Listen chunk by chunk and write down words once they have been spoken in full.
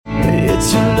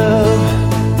It's your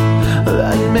love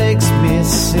that makes me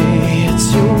see.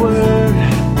 It's your word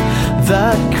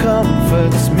that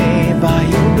comforts me. By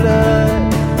your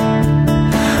blood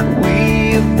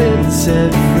we have been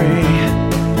set free.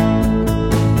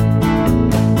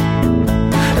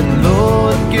 And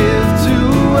Lord, give to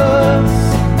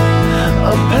us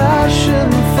a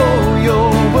passion for your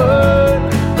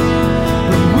word,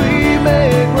 that we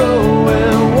may grow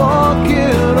and walk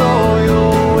in all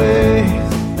your ways.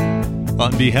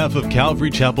 On behalf of Calvary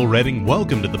Chapel Redding,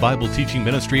 welcome to the Bible teaching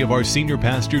ministry of our senior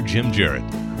pastor, Jim Jarrett.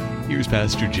 Here's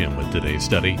Pastor Jim with today's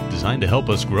study, designed to help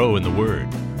us grow in the Word.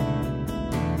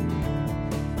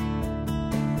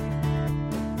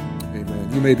 Amen.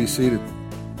 You may be seated.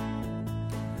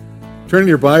 Turn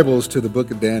your Bibles to the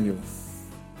book of Daniel.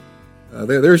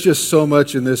 There's just so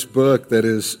much in this book that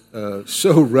is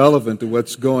so relevant to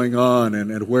what's going on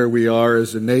and where we are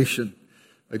as a nation.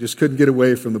 I just couldn't get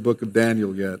away from the book of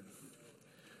Daniel yet.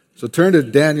 So turn to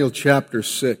Daniel chapter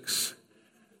 6.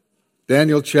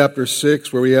 Daniel chapter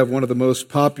 6, where we have one of the most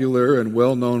popular and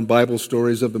well-known Bible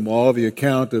stories of them all, the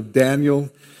account of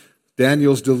Daniel's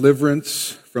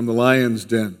deliverance from the lion's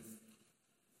den.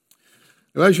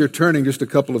 Now, as you're turning, just a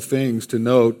couple of things to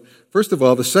note. First of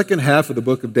all, the second half of the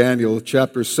book of Daniel,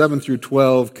 chapters 7 through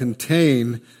 12,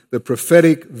 contain the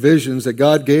prophetic visions that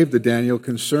God gave to Daniel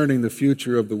concerning the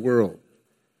future of the world.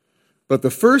 But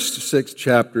the first 6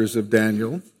 chapters of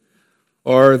Daniel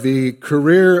are the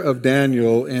career of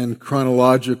Daniel in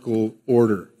chronological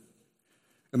order.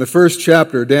 In the first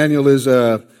chapter, Daniel is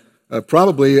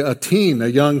probably a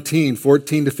young teen,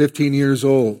 14 to 15 years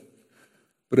old.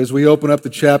 But as we open up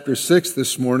to chapter 6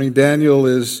 this morning, Daniel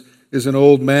is an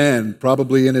old man,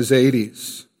 probably in his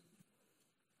 80s.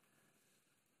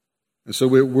 And so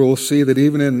we'll see that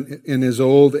even in his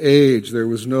old age, there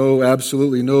was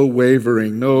absolutely no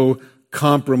wavering, no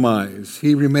compromise.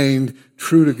 He remained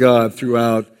true to God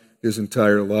throughout his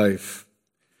entire life.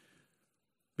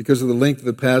 Because of the length of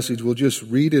the passage, we'll just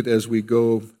read it as we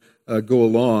go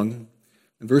along.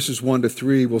 In verses 1 to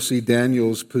 3, we'll see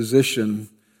Daniel's position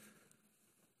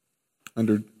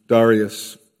under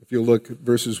Darius. If you'll look at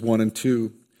verses 1 and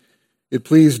 2. It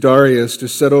pleased Darius to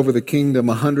set over the kingdom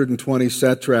 120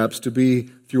 satraps to be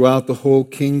throughout the whole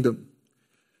kingdom,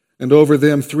 and over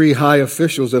them 3 high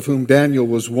officials, of whom Daniel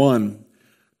was one,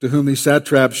 to whom these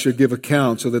satraps should give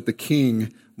account, so that the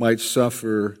king might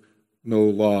suffer no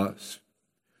loss.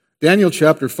 Daniel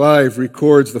chapter 5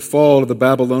 records the fall of the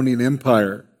Babylonian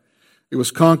Empire. It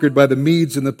was conquered by the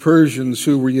Medes and the Persians,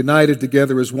 who were united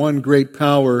together as one great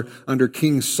power under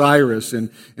King Cyrus in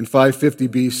 550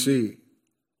 BC.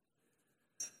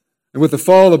 And with the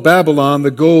fall of Babylon,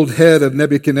 the gold head of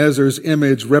Nebuchadnezzar's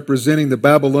image representing the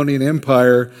Babylonian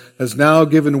Empire has now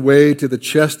given way to the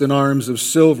chest and arms of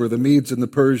silver, the Medes and the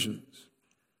Persians.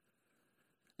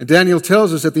 And Daniel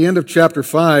tells us at the end of chapter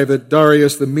 5 that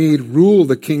Darius the Mede ruled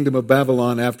the kingdom of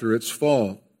Babylon after its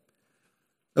fall.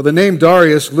 Now, the name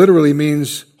Darius literally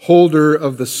means holder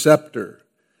of the scepter,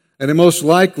 and it most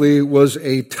likely was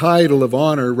a title of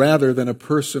honor rather than a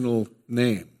personal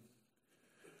name.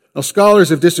 Now, scholars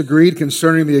have disagreed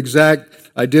concerning the exact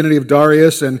identity of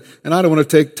Darius, and I don't want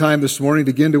to take time this morning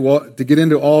to get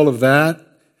into all of that,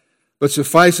 but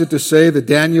suffice it to say that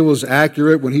Daniel was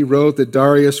accurate when he wrote that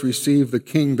Darius received the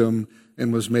kingdom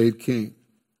and was made king.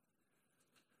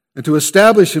 And to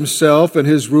establish himself and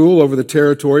his rule over the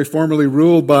territory formerly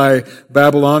ruled by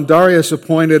Babylon, Darius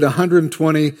appointed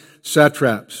 120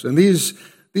 satraps. And these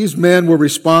men were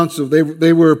responsible.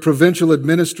 They were provincial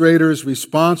administrators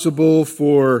responsible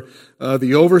for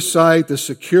the oversight, the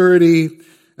security,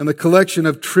 and the collection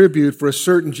of tribute for a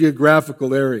certain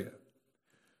geographical area.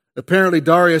 Apparently,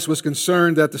 Darius was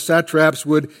concerned that the satraps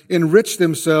would enrich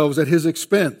themselves at his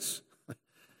expense.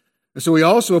 And so he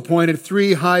also appointed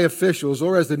 3 high officials,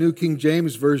 or as the New King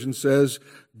James Version says,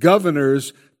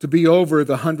 governors, to be over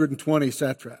the 120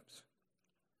 satraps.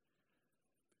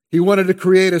 He wanted to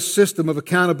create a system of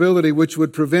accountability which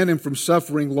would prevent him from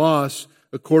suffering loss,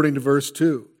 according to verse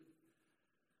 2.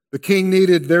 The king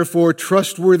needed, therefore,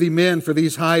 trustworthy men for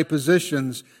these high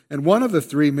positions, and one of the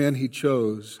 3 men he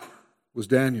chose was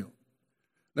Daniel.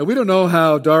 Now, we don't know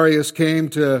how Darius came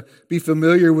to be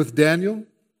familiar with Daniel.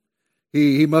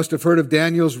 He must have heard of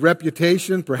Daniel's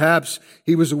reputation. Perhaps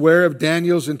he was aware of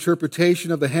Daniel's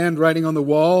interpretation of the handwriting on the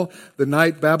wall the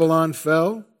night Babylon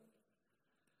fell.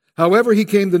 However he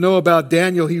came to know about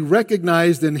Daniel, he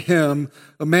recognized in him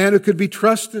a man who could be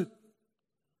trusted.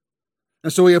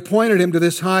 And so he appointed him to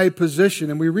this high position.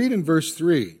 And we read in verse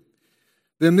 3,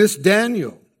 "Then this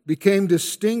Daniel became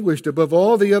distinguished above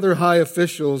all the other high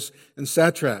officials and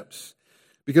satraps,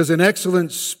 because an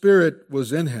excellent spirit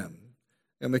was in him,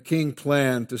 and the king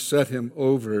planned to set him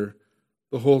over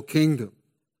the whole kingdom.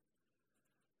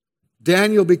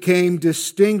 Daniel became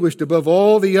distinguished above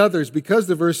all the others because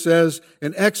the verse says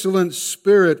an excellent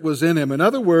spirit was in him. In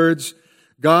other words,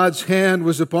 God's hand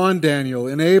was upon Daniel,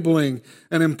 enabling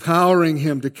and empowering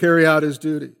him to carry out his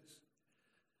duties.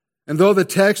 And though the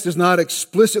text does not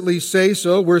explicitly say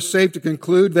so, we're safe to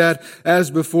conclude that,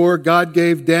 as before, God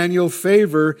gave Daniel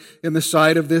favor in the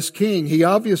sight of this king. He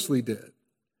obviously did.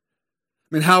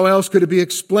 I mean, how else could it be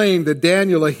explained that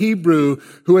Daniel, a Hebrew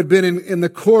who had been in the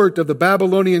court of the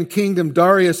Babylonian kingdom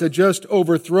Darius had just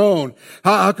overthrown,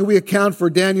 how could we account for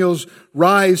Daniel's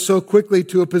rise so quickly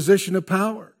to a position of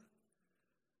power?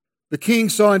 The king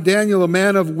saw in Daniel a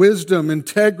man of wisdom,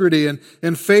 integrity,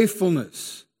 and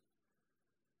faithfulness.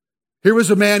 Here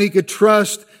was a man he could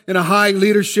trust in a high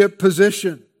leadership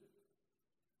position.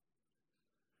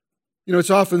 You know, it's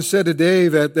often said today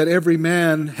that every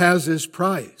man has his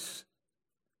price.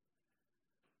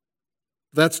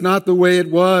 That's not the way it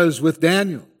was with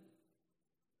Daniel.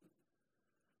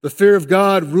 The fear of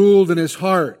God ruled in his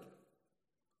heart.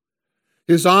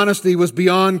 His honesty was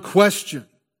beyond question.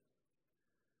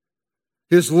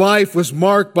 His life was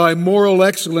marked by moral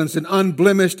excellence and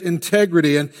unblemished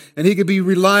integrity, and he could be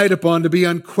relied upon to be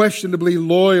unquestionably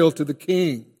loyal to the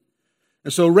king.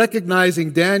 And so,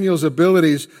 recognizing Daniel's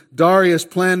abilities, Darius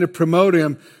planned to promote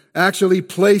him, actually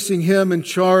placing him in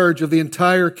charge of the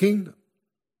entire kingdom.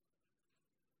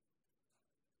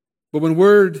 But when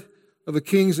word of the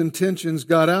king's intentions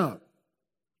got out,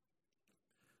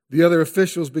 the other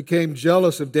officials became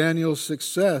jealous of Daniel's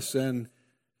success and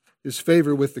his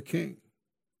favor with the king.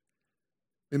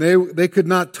 And they could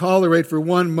not tolerate for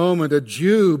one moment a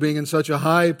Jew being in such a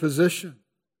high position.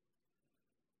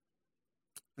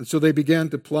 And so they began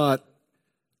to plot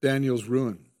Daniel's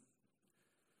ruin.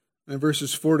 In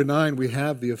verses 4 to 9, we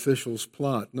have the officials'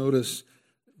 plot. Notice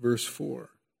verse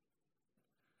 4.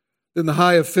 Then the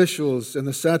high officials and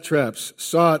the satraps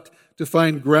sought to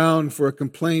find ground for a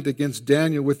complaint against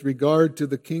Daniel with regard to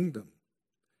the kingdom.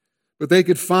 But they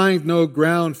could find no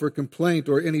ground for complaint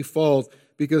or any fault,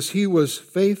 because he was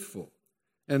faithful,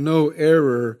 and no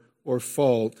error or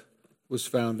fault was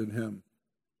found in him.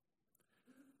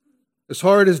 As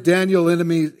hard as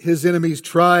his enemies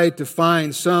tried to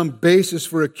find some basis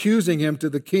for accusing him to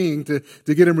the king, to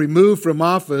get him removed from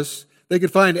office, they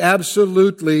could find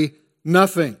absolutely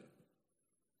nothing.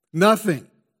 Nothing.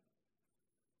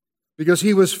 Because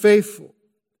he was faithful.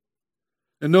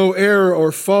 And no error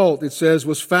or fault, it says,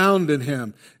 was found in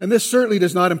him. And this certainly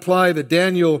does not imply that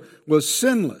Daniel was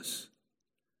sinless,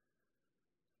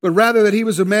 but rather that he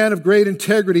was a man of great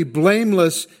integrity,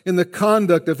 blameless in the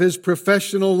conduct of his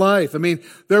professional life. I mean,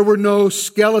 there were no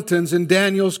skeletons in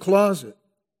Daniel's closet.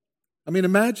 I mean,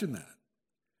 imagine that.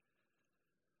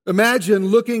 Imagine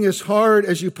looking as hard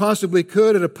as you possibly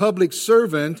could at a public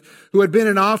servant who had been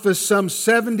in office some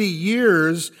 70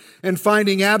 years and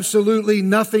finding absolutely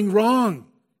nothing wrong.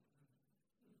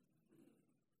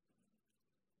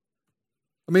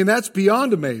 I mean, that's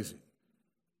beyond amazing.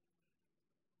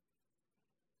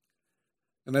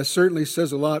 And that certainly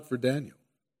says a lot for Daniel.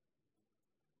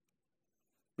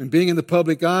 And being in the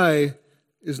public eye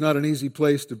is not an easy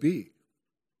place to be.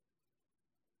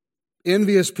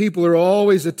 Envious people are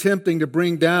always attempting to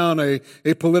bring down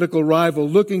a political rival,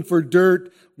 looking for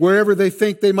dirt wherever they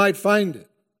think they might find it.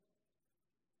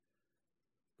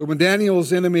 But when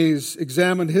Daniel's enemies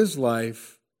examined his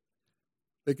life,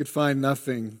 they could find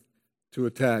nothing to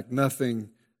attack, nothing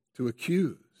to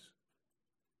accuse.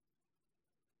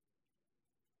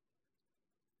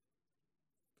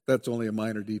 That's only a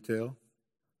minor detail.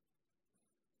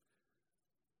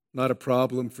 Not a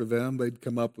problem for them. They'd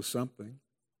come up with something.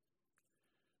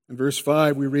 In verse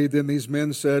 5, we read, Then these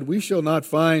men said, We shall not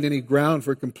find any ground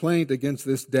for complaint against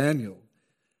this Daniel,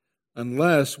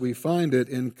 unless we find it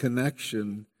in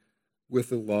connection with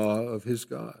the law of his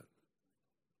God.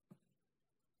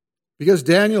 Because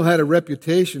Daniel had a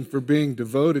reputation for being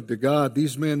devoted to God,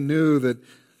 these men knew that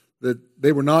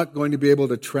they were not going to be able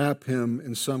to trap him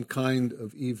in some kind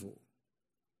of evil.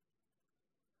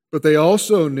 But they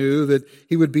also knew that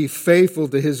he would be faithful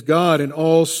to his God in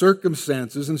all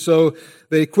circumstances. And so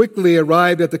they quickly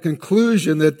arrived at the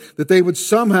conclusion that they would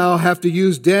somehow have to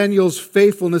use Daniel's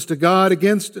faithfulness to God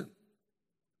against him.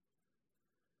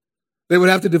 They would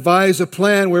have to devise a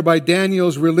plan whereby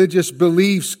Daniel's religious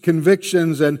beliefs,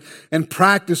 convictions, and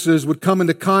practices would come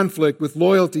into conflict with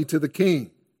loyalty to the king.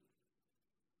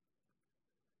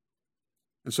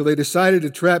 And so they decided to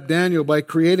trap Daniel by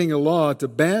creating a law to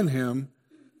ban him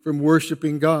from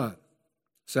worshiping God.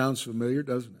 Sounds familiar,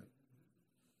 doesn't it?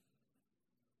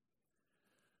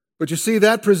 But you see,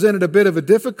 that presented a bit of a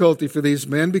difficulty for these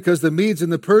men because the Medes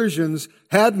and the Persians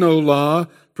had no law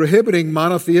prohibiting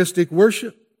monotheistic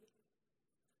worship.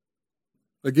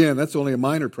 Again, that's only a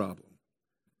minor problem.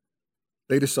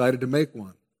 They decided to make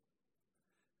one.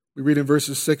 We read in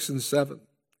verses 6 and 7.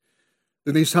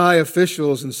 Then these high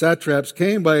officials and satraps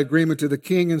came by agreement to the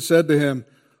king and said to him,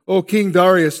 O King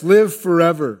Darius, live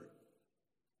forever.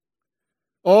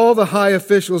 All the high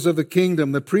officials of the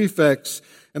kingdom, the prefects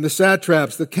and the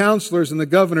satraps, the counselors and the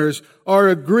governors are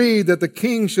agreed that the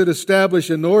king should establish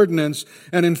an ordinance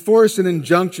and enforce an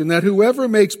injunction that whoever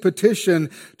makes petition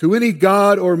to any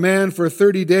god or man for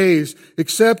 30 days,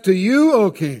 except to you,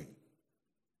 O king,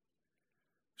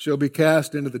 shall be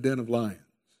cast into the den of lions.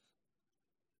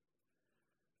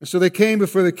 And so they came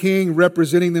before the king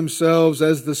representing themselves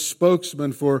as the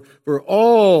spokesman for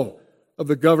all of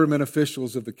the government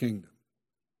officials of the kingdom.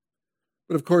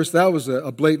 But of course, that was a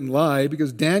blatant lie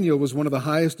because Daniel was one of the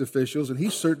highest officials and he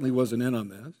certainly wasn't in on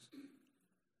this.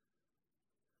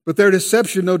 But their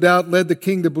deception, no doubt, led the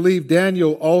king to believe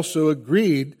Daniel also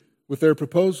agreed with their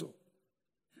proposal.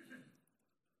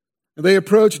 And they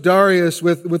approached Darius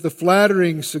with the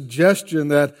flattering suggestion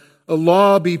that a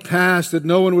law be passed that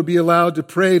no one would be allowed to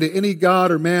pray to any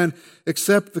god or man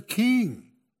except the king.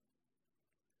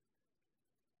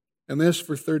 And this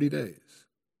for 30 days.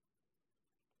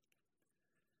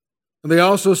 And they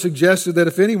also suggested that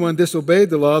if anyone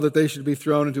disobeyed the law, that they should be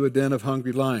thrown into a den of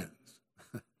hungry lions.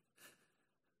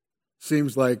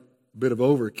 Seems like a bit of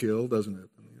overkill, doesn't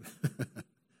it?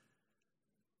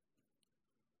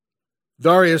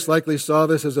 Darius likely saw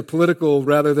this as a political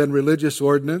rather than religious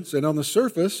ordinance, and on the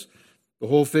surface, the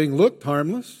whole thing looked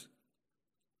harmless.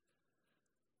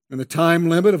 And the time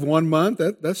limit of 1 month,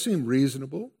 that seemed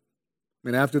reasonable. I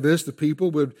mean, after this, the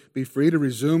people would be free to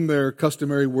resume their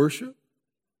customary worship.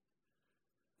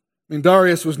 I mean,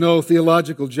 Darius was no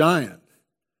theological giant,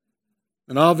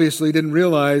 and obviously didn't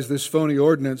realize this phony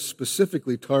ordinance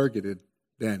specifically targeted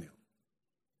Daniel.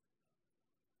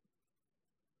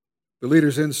 The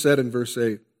leaders then said in verse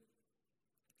 8,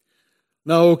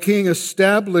 Now, O king,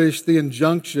 establish the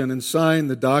injunction and sign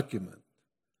the document,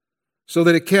 so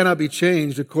that it cannot be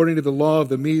changed according to the law of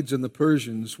the Medes and the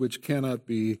Persians, which cannot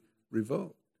be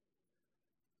revoked.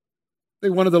 They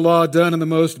wanted the law done in the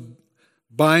most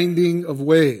binding of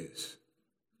ways,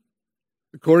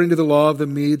 according to the law of the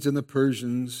Medes and the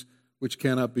Persians, which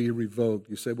cannot be revoked.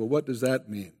 You say, well, what does that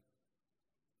mean?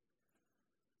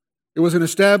 It was an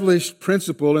established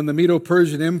principle in the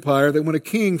Medo-Persian Empire that when a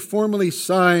king formally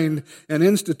signed and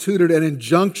instituted an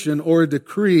injunction or a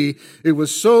decree, it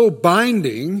was so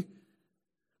binding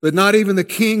that not even the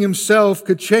king himself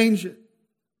could change it.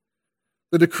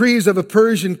 The decrees of a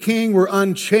Persian king were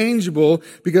unchangeable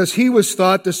because he was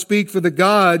thought to speak for the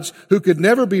gods who could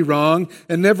never be wrong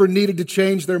and never needed to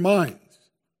change their minds.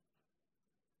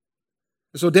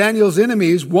 So Daniel's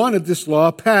enemies wanted this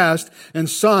law passed and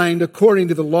signed according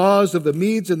to the laws of the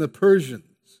Medes and the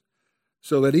Persians,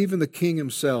 so that even the king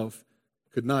himself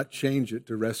could not change it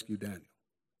to rescue Daniel.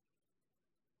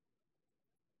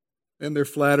 And their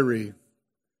flattery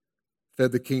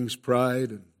fed the king's pride,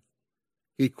 and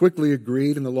he quickly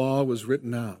agreed, and the law was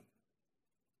written out.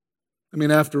 I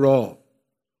mean, after all,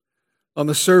 on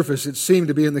the surface, it seemed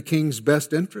to be in the king's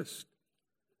best interest.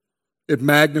 It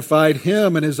magnified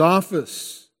him and his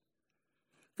office,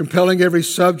 compelling every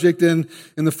subject in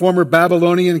the former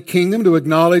Babylonian kingdom to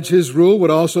acknowledge his rule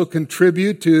would also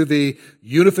contribute to the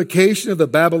unification of the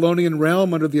Babylonian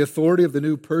realm under the authority of the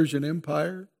new Persian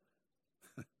Empire.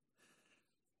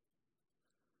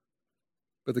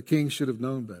 But the king should have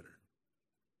known better.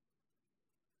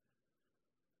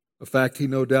 A fact he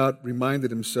no doubt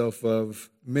reminded himself of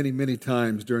many, many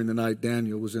times during the night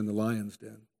Daniel was in the lion's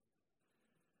den.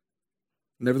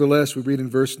 Nevertheless, we read in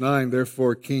verse 9,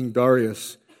 Therefore King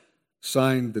Darius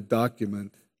signed the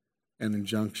document and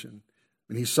injunction.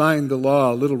 And he signed the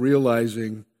law, little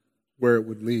realizing where it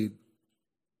would lead.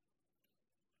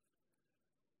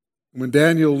 When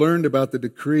Daniel learned about the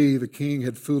decree the king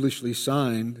had foolishly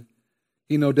signed,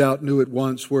 he no doubt knew at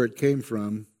once where it came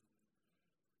from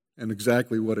and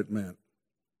exactly what it meant.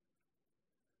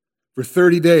 For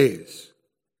 30 days,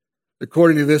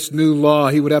 according to this new law,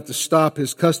 he would have to stop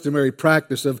his customary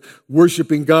practice of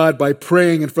worshiping God by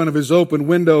praying in front of his open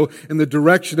window in the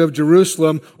direction of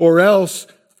Jerusalem, or else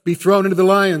be thrown into the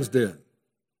lion's den.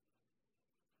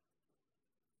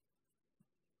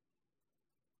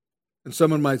 And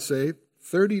someone might say,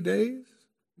 30 days?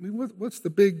 I mean, what's the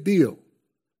big deal?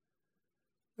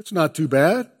 It's not too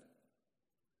bad.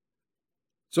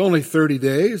 It's only 30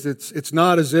 days. It's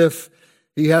not as if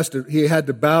he had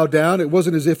to bow down. It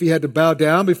wasn't as if he had to bow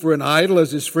down before an idol,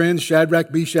 as his friends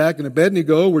Shadrach, Meshach, and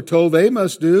Abednego were told they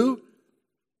must do.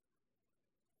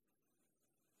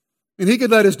 And he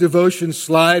could let his devotion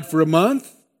slide for a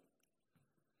month.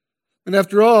 And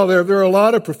after all, there are a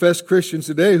lot of professed Christians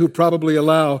today who probably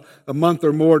allow a month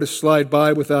or more to slide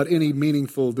by without any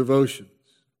meaningful devotions.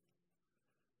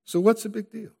 So what's the big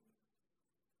deal?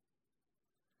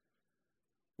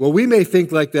 Well, we may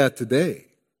think like that today.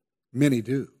 Many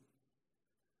do.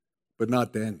 But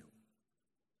not Daniel.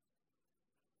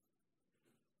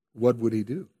 What would he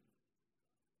do?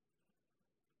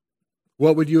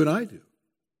 What would you and I do?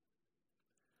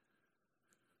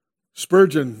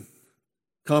 Spurgeon,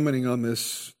 commenting on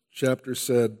this chapter,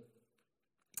 said,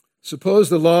 "Suppose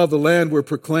the law of the land were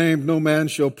proclaimed, no man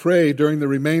shall pray during the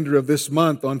remainder of this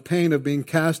month on pain of being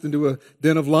cast into a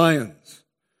den of lions.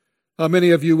 How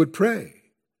many of you would pray?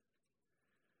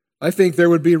 I think there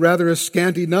would be rather a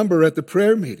scanty number at the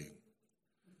prayer meeting.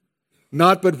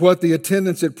 Not but what the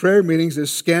attendance at prayer meetings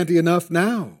is scanty enough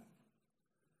now.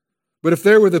 But if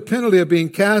there were the penalty of being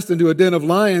cast into a den of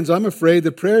lions, I'm afraid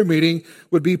the prayer meeting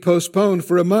would be postponed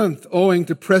for a month, owing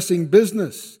to pressing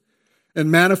business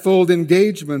and manifold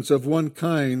engagements of one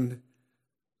kind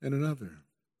and another."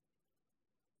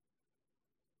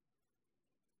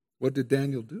 What did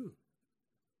Daniel do?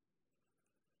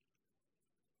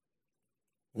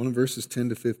 Well, in verses 10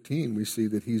 to 15, we see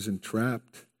that he's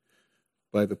entrapped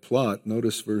by the plot.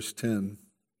 Notice verse 10.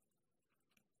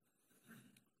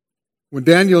 When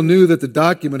Daniel knew that the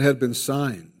document had been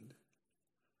signed,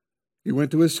 he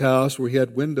went to his house where he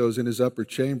had windows in his upper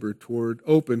chamber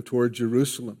open toward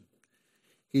Jerusalem.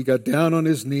 He got down on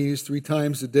his knees 3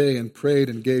 times a day and prayed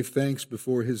and gave thanks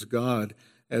before his God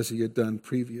as he had done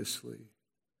previously.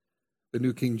 The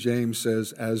New King James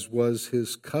says, as was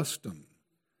his custom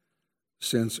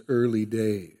since early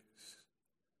days.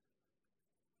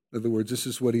 In other words, this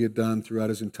is what he had done throughout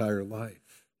his entire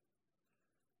life.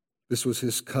 This was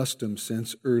his custom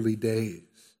since early days.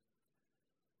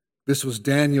 This was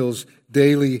Daniel's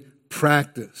daily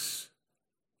practice.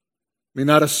 I mean,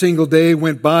 not a single day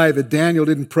went by that Daniel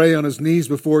didn't pray on his knees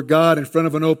before God in front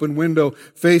of an open window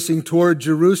facing toward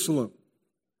Jerusalem.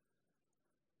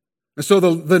 And so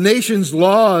the nation's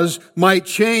laws might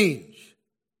change.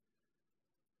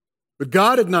 But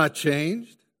God had not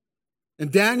changed,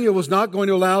 and Daniel was not going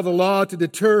to allow the law to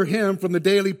deter him from the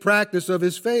daily practice of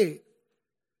his faith.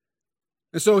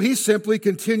 And so he simply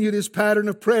continued his pattern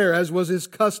of prayer, as was his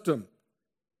custom,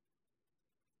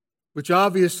 which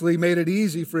obviously made it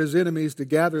easy for his enemies to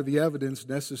gather the evidence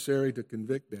necessary to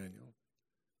convict Daniel.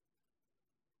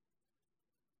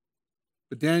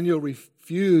 But Daniel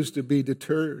refused to be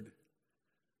deterred.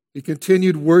 He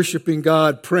continued worshiping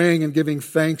God, praying and giving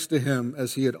thanks to Him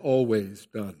as he had always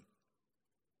done.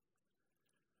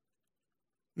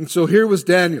 And so here was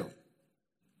Daniel,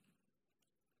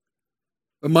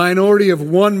 a minority of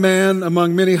one man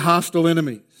among many hostile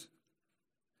enemies.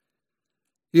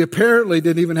 He apparently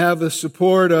didn't even have the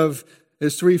support of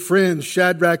his 3 friends,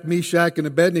 Shadrach, Meshach, and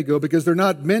Abednego, because they're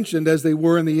not mentioned as they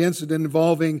were in the incident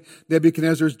involving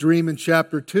Nebuchadnezzar's dream in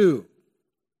chapter 2.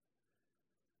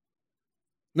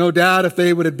 No doubt if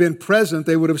they would have been present,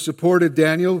 they would have supported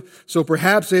Daniel, so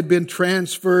perhaps they'd been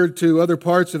transferred to other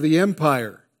parts of the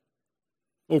empire.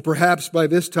 Or perhaps by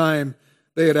this time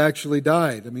they had actually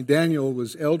died. I mean, Daniel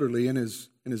was elderly in his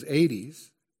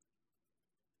 80s.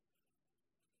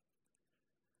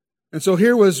 And so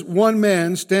here was one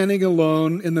man standing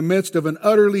alone in the midst of an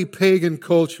utterly pagan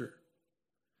culture.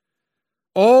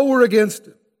 All were against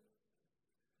him.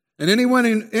 And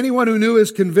anyone who knew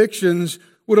his convictions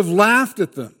would have laughed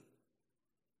at them.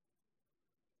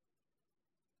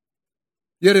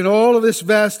 Yet in all of this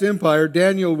vast empire,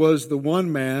 Daniel was the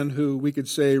one man who we could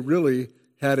say really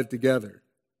had it together.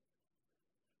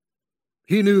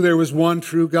 He knew there was one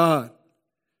true God,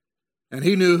 and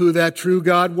he knew who that true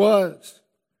God was.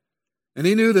 And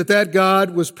he knew that that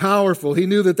God was powerful. He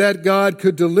knew that that God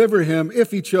could deliver him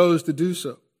if he chose to do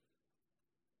so.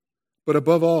 But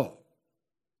above all,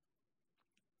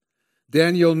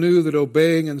 Daniel knew that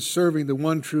obeying and serving the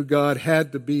one true God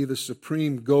had to be the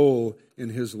supreme goal in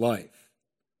his life.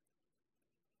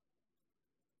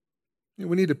 And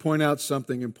we need to point out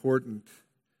something important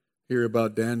here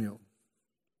about Daniel.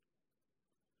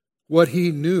 What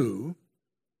he knew,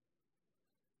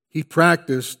 he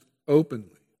practiced openly.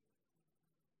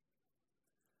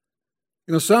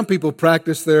 You know, some people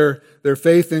practice their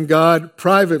faith in God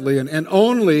privately and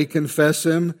only confess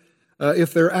Him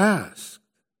if they're asked.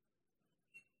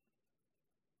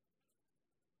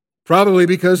 Probably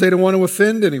because they don't want to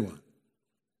offend anyone.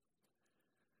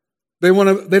 They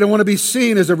don't want to be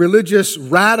seen as a religious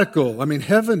radical. I mean,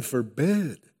 heaven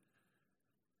forbid.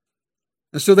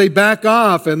 And so they back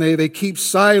off and they keep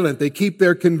silent. They keep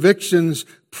their convictions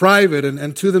private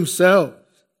and to themselves.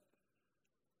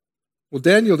 Well,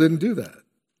 Daniel didn't do that.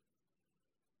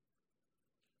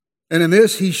 And in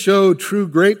this, he showed true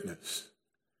greatness.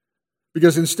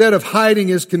 Because instead of hiding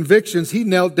his convictions, he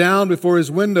knelt down before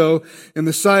his window in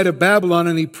the side of Babylon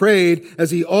and he prayed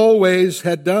as he always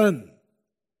had done.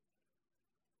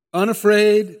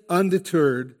 Unafraid,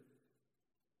 undeterred,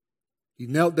 he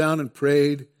knelt down and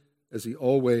prayed as he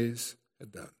always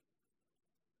had done.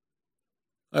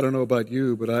 I don't know about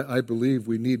you, but I believe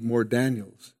we need more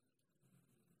Daniels.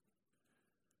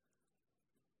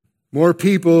 More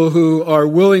people who are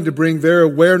willing to bring their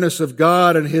awareness of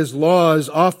God and His laws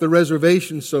off the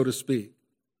reservation, so to speak.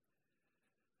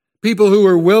 People who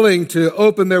are willing to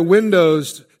open their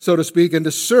windows, so to speak, and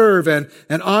to serve and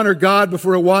honor God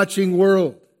before a watching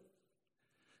world.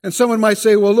 And someone might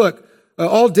say, well, look,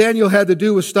 all Daniel had to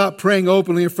do was stop praying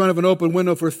openly in front of an open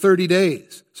window for 30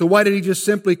 days. So why did he just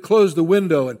simply close the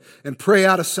window and pray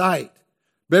out of sight?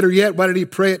 Better yet, why did he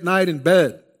pray at night in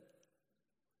bed?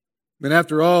 I mean,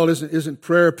 after all, isn't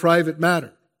prayer a private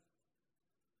matter?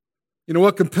 You know,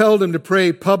 what compelled him to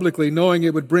pray publicly, knowing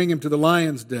it would bring him to the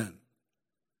lion's den?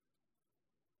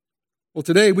 Well,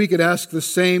 today we could ask the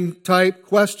same type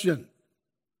question.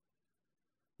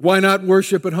 Why not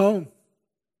worship at home?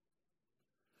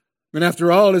 I mean,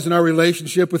 after all, isn't our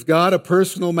relationship with God a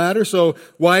personal matter? So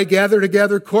why gather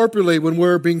together corporately when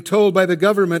we're being told by the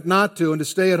government not to and to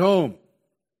stay at home?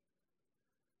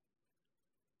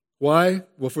 Why?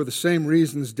 Well, for the same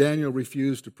reasons Daniel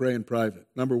refused to pray in private.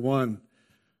 Number one,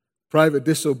 private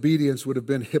disobedience would have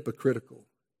been hypocritical,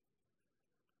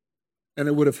 and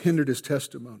it would have hindered his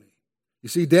testimony. You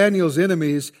see, Daniel's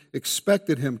enemies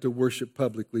expected him to worship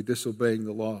publicly, disobeying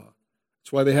the law.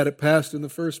 That's why they had it passed in the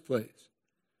first place.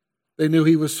 They knew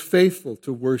he was faithful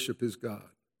to worship his God.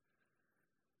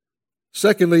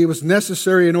 Secondly, it was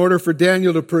necessary in order for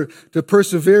Daniel to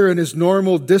persevere in his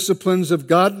normal disciplines of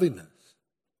godliness.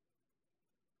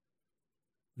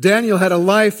 Daniel had a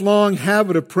lifelong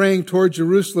habit of praying toward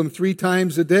Jerusalem 3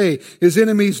 times a day. His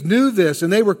enemies knew this,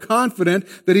 and they were confident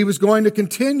that he was going to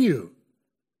continue.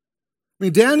 I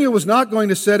mean, Daniel was not going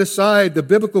to set aside the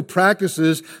biblical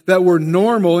practices that were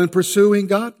normal in pursuing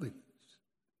godliness.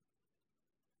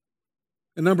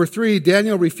 And number 3,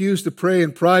 Daniel refused to pray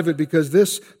in private because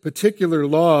this particular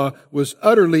law was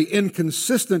utterly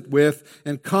inconsistent with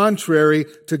and contrary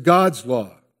to God's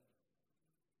law.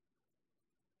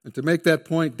 And to make that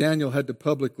point, Daniel had to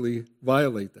publicly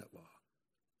violate that law.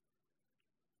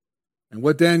 And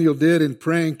what Daniel did in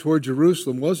praying toward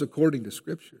Jerusalem was according to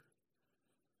Scripture.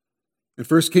 In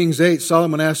 1 Kings 8,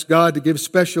 Solomon asked God to give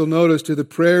special notice to the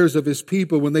prayers of his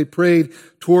people when they prayed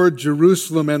toward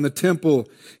Jerusalem and the temple.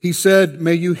 He said,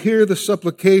 "May you hear the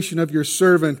supplication of your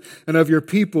servant and of your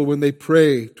people when they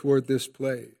pray toward this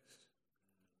place."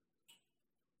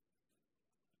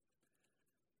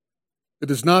 It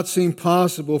does not seem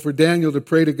possible for Daniel to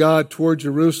pray to God toward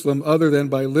Jerusalem other than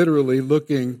by literally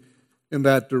looking in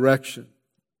that direction.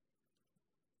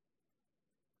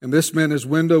 And this meant his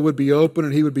window would be open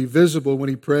and he would be visible when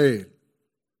he prayed.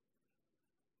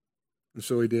 And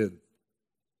so he did.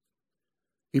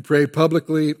 He prayed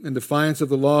publicly in defiance of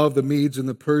the law of the Medes and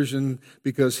the Persians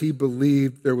because he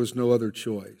believed there was no other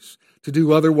choice. To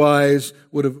do otherwise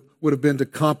would have been to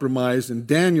compromise, and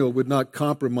Daniel would not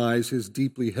compromise his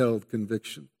deeply held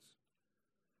convictions.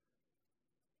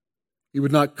 He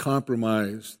would not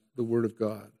compromise the Word of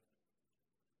God.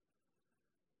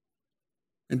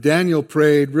 And Daniel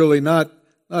prayed really not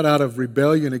out of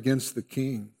rebellion against the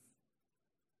king.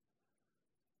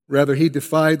 Rather, he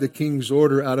defied the king's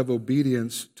order out of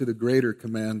obedience to the greater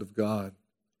command of God.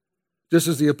 Just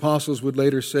as the apostles would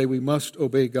later say, we must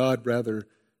obey God rather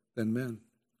than men.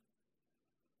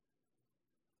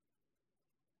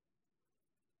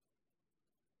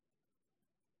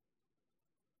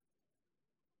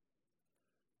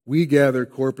 We gather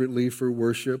corporately for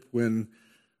worship when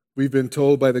we've been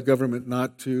told by the government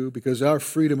not to, because our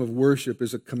freedom of worship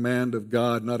is a command of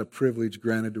God, not a privilege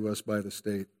granted to us by the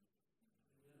state.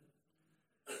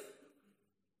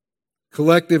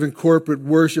 Collective and corporate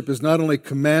worship is not only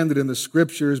commanded in the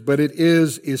Scriptures, but it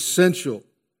is essential.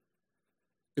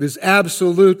 It is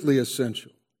absolutely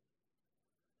essential.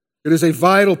 It is a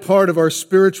vital part of our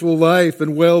spiritual life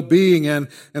and well-being, and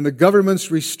the government's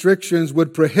restrictions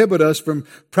would prohibit us from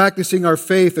practicing our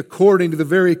faith according to the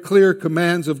very clear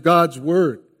commands of God's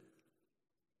Word.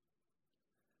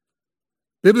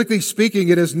 Biblically speaking,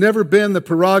 it has never been the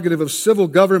prerogative of civil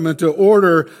government to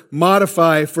order,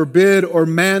 modify, forbid, or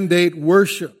mandate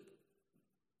worship.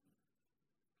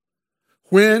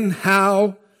 When,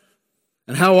 how,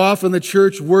 and how often the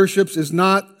church worships is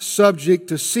not subject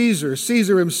to Caesar.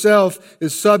 Caesar himself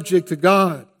is subject to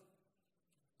God.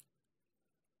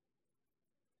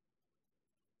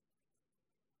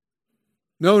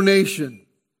 No nation,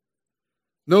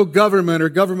 no government or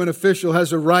government official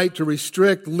has a right to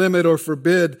restrict, limit, or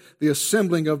forbid the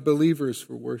assembling of believers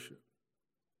for worship.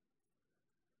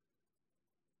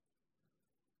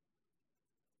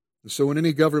 And so when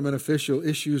any government official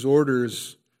issues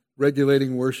orders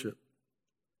regulating worship,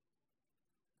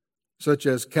 such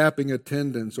as capping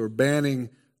attendance or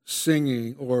banning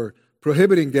singing or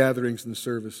prohibiting gatherings and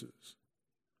services,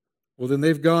 well, then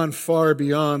they've gone far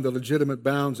beyond the legitimate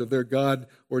bounds of their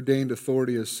God-ordained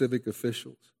authority as civic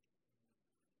officials.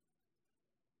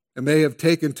 And they have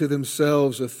taken to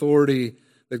themselves authority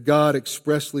that God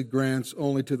expressly grants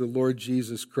only to the Lord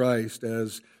Jesus Christ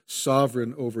as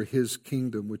sovereign over His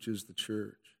kingdom, which is the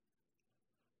church.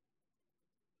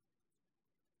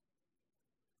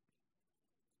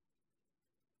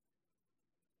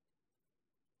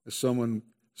 As someone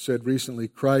said recently,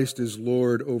 Christ is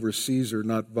Lord over Caesar,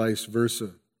 not vice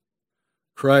versa.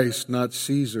 Christ, not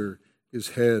Caesar, is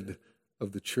head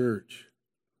of the church.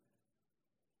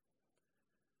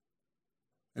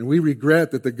 And we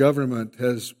regret that the government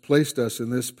has placed us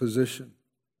in this position.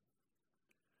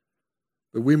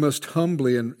 But we must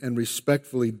humbly and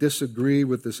respectfully disagree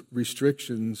with the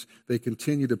restrictions they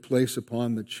continue to place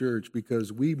upon the church,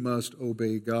 because we must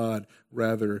obey God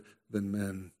rather than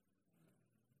men.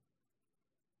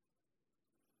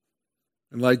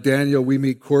 And like Daniel, we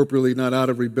meet corporately not out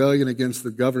of rebellion against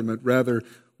the government. Rather,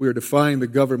 we are defying the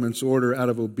government's order out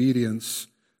of obedience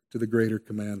to the greater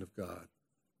command of God.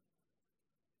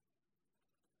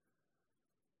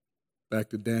 Back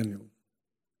to Daniel.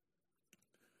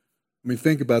 I mean,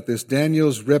 think about this.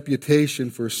 Daniel's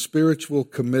reputation for spiritual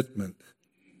commitment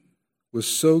was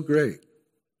so great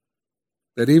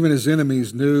that even his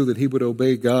enemies knew that he would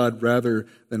obey God rather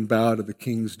than bow to the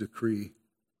king's decree.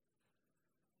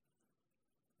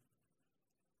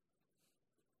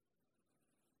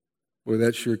 Boy,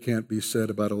 that sure can't be said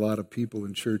about a lot of people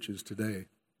in churches today.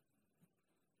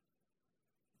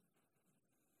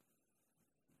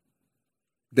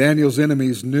 Daniel's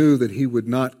enemies knew that he would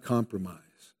not compromise.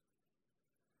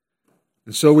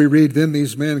 And so we read, then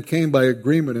these men came by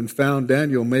agreement and found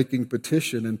Daniel making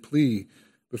petition and plea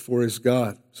before his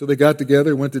God. So they got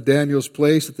together, went to Daniel's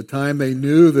place. At the time they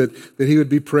knew that he would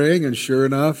be praying, and sure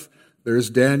enough, there's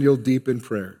Daniel deep in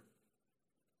prayer.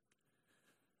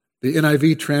 The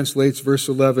NIV translates verse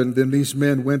 11, then these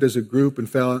men went as a group and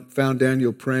found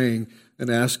Daniel praying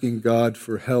and asking God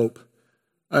for help.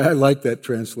 I like that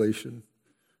translation,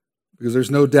 because there's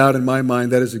no doubt in my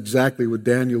mind that is exactly what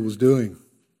Daniel was doing.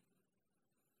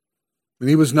 And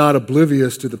he was not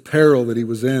oblivious to the peril that he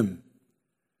was in.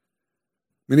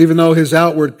 I mean, even though his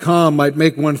outward calm might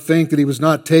make one think that he was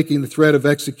not taking the threat of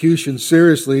execution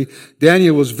seriously,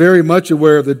 Daniel was very much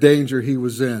aware of the danger he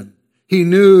was in. He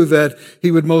knew that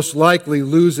he would most likely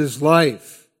lose his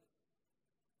life.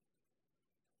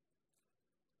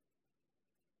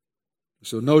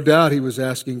 So no doubt he was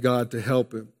asking God to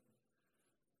help him,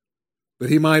 that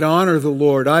he might honor the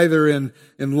Lord either in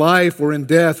life or in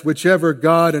death, whichever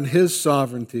God and His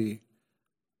sovereignty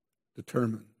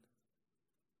determined.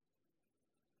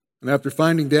 And after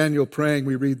finding Daniel praying,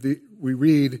 we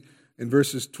read in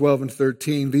verses 12 and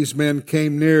 13, these men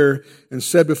came near and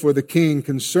said before the king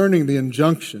concerning the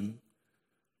injunction,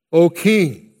 O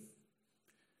king,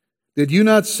 did you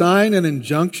not sign an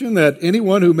injunction that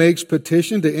anyone who makes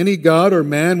petition to any god or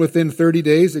man within 30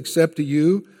 days except to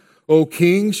you, O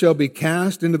king, shall be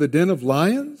cast into the den of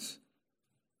lions?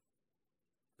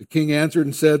 The king answered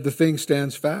and said, the thing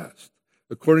stands fast,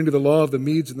 according to the law of the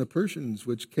Medes and the Persians,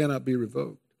 which cannot be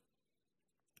revoked.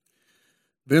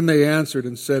 Then they answered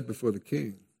and said before the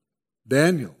king,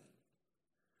 Daniel,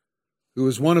 who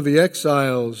was one of the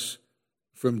exiles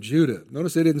from Judah.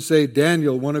 Notice they didn't say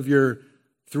Daniel, one of your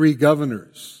 3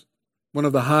 governors, one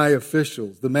of the high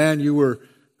officials, the man you were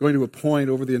going to appoint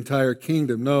over the entire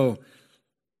kingdom. No,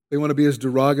 they want to be as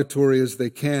derogatory as they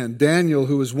can. Daniel,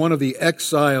 who was one of the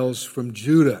exiles from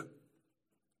Judah,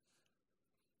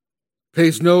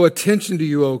 pays no attention to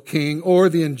you, O king, or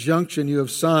the injunction you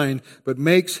have signed, but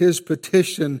makes his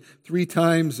petition 3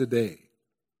 times a day.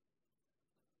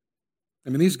 I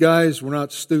mean, these guys were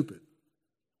not stupid.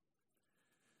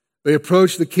 They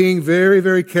approached the king very,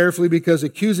 very carefully, because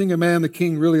accusing a man the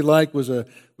king really liked was a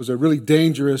really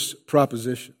dangerous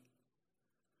proposition.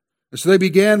 And so they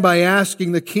began by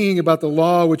asking the king about the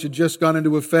law which had just gone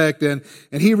into effect, and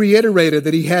he reiterated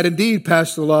that he had indeed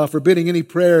passed the law forbidding any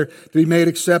prayer to be made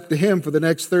except to him for the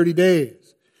next 30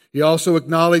 days. He also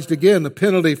acknowledged again the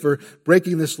penalty for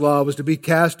breaking this law was to be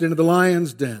cast into the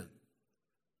lion's den.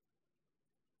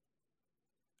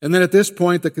 And then at this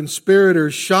point, the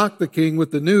conspirators shocked the king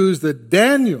with the news that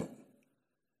Daniel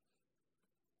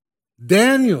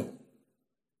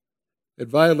had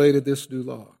violated this new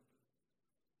law.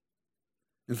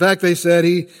 In fact, they said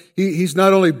he's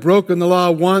not only broken the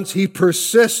law once, he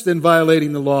persists in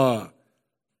violating the law.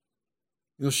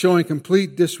 Showing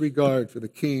complete disregard for the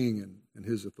king and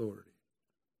his authority.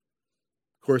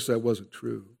 Of course, that wasn't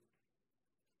true.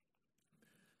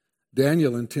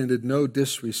 Daniel intended no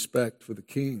disrespect for the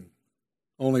king,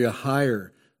 only a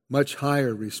higher, much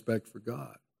higher respect for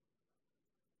God.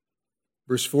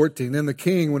 Verse 14, then the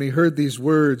king, when he heard these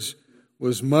words,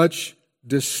 was much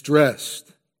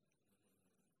distressed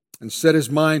and set his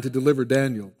mind to deliver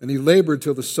Daniel. And he labored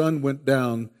till the sun went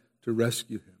down to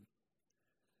rescue him.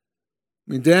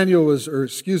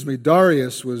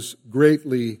 Darius was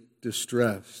greatly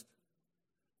distressed.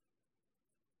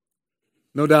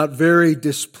 No doubt very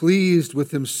displeased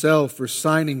with himself for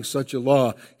signing such a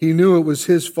law. He knew it was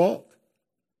his fault.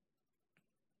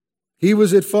 He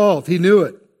was at fault. He knew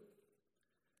it.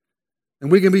 And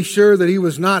we can be sure that he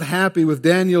was not happy with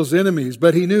Daniel's enemies,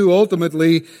 but he knew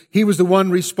ultimately he was the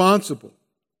one responsible.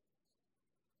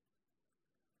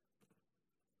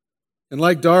 And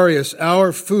like Darius,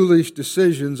 our foolish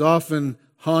decisions often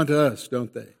haunt us,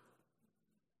 don't they?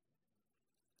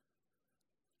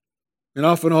 And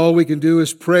often all we can do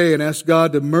is pray and ask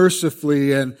God to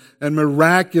mercifully and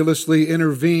miraculously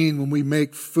intervene when we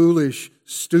make foolish,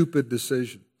 stupid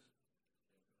decisions.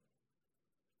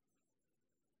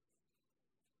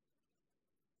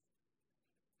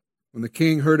 When the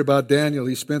king heard about Daniel,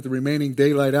 he spent the remaining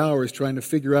daylight hours trying to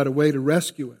figure out a way to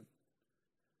rescue him.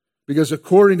 Because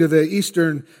according to the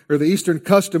Eastern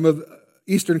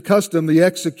custom, the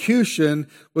execution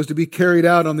was to be carried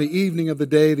out on the evening of the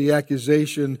day the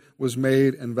accusation was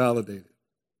made and validated.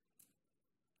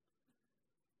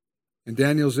 And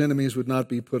Daniel's enemies would not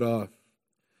be put off.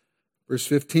 Verse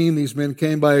 15, these men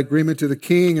came by agreement to the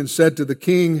king and said to the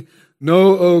king,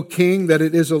 know, O king, that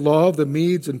it is a law of the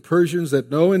Medes and Persians that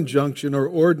no injunction or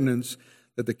ordinance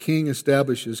that the king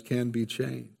establishes can be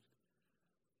changed.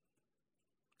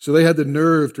 So they had the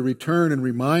nerve to return and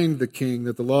remind the king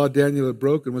that the law Daniel had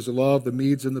broken was the law of the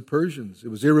Medes and the Persians. It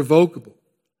was irrevocable.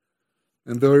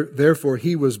 And therefore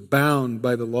he was bound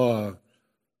by the law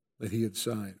that he had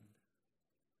signed.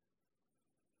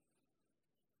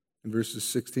 In verses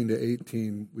 16 to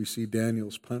 18, we see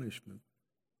Daniel's punishment.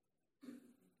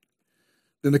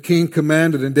 Then the king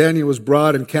commanded, and Daniel was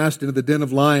brought and cast into the den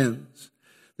of lions.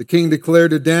 The king declared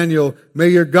to Daniel, may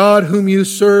your God whom you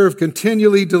serve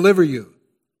continually deliver you.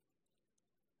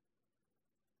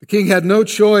 The king had no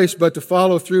choice but to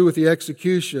follow through with the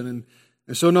execution,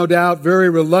 and so no doubt very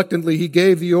reluctantly he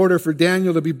gave the order for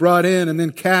Daniel to be brought in and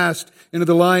then cast into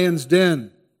the lion's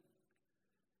den.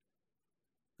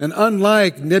 And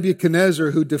unlike Nebuchadnezzar,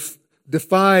 who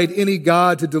defied any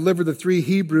god to deliver the 3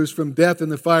 Hebrews from death in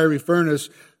the fiery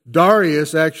furnace,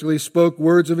 Darius actually spoke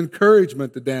words of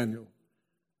encouragement to Daniel.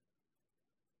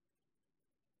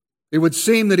 It would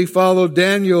seem that he followed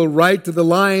Daniel right to the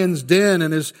lion's den,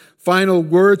 and his final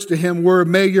words to him were,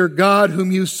 may your God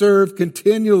whom you serve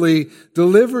continually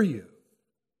deliver you.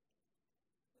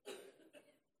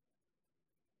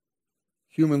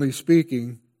 Humanly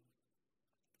speaking,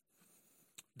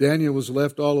 Daniel was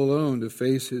left all alone to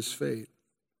face his fate.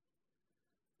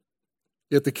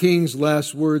 Yet the king's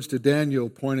last words to Daniel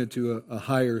pointed to a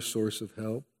higher source of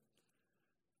help,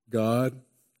 God.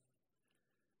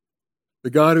 The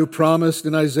God who promised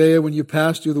in Isaiah, when you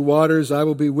pass through the waters, I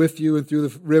will be with you, and through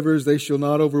the rivers they shall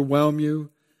not overwhelm you.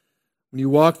 When you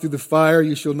walk through the fire,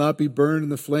 you shall not be burned,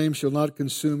 and the flame shall not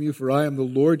consume you, for I am the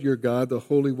Lord your God, the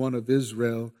Holy One of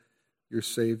Israel, your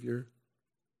Savior.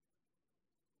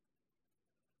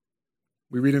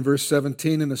 We read in verse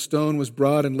 17, and a stone was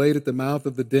brought and laid at the mouth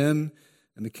of the den,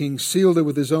 and the king sealed it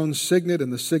with his own signet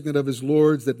and the signet of his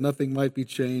lords, that nothing might be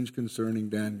changed concerning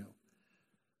Daniel.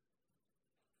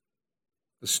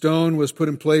 The stone was put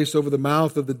in place over the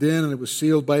mouth of the den, and it was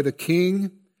sealed by the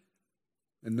king,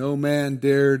 and no man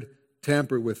dared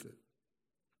tamper with it.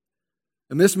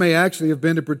 And this may actually have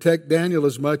been to protect Daniel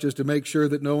as much as to make sure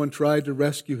that no one tried to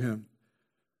rescue him.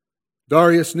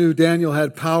 Darius knew Daniel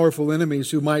had powerful enemies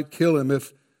who might kill him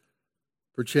if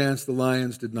perchance the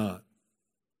lions did not.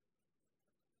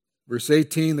 Verse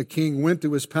 18, the king went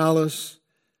to his palace,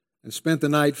 and spent the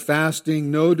night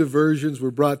fasting. No diversions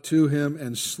were brought to him,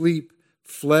 and sleep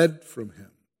fled from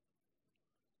him.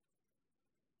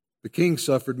 The king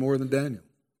suffered more than Daniel.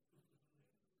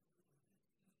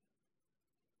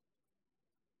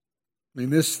 I mean,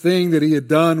 this thing that he had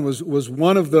done was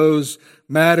one of those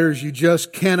matters you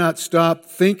just cannot stop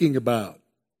thinking about.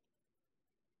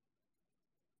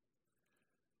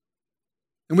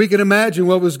 And we can imagine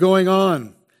what was going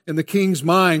on in the king's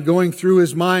mind, going through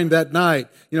his mind that night.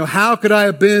 How could I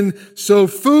have been so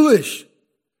foolish?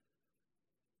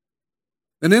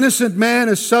 An innocent man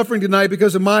is suffering tonight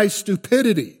because of my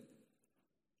stupidity.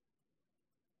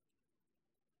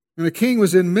 And the king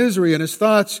was in misery, and his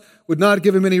thoughts would not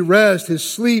give him any rest. His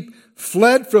sleep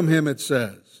fled from him, it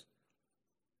says.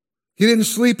 He didn't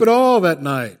sleep at all that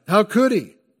night. How could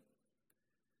he?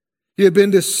 He had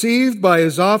been deceived by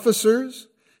his officers.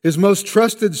 His most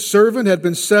trusted servant had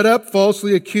been set up,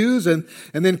 falsely accused, and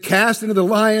then cast into the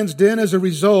lion's den as a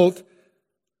result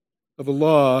of a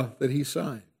law that he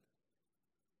signed.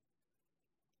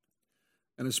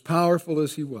 And as powerful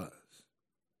as he was,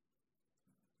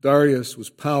 Darius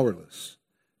was powerless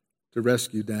to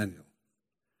rescue Daniel.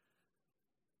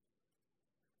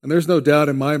 And there's no doubt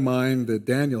in my mind that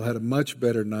Daniel had a much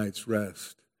better night's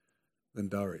rest than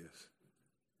Darius.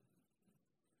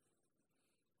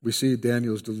 We see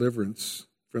Daniel's deliverance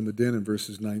from the den in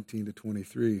verses 19 to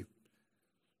 23.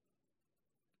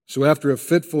 So after a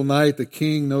fitful night, the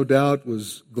king, no doubt,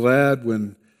 was glad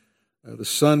when the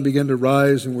sun began to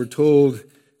rise, and we're told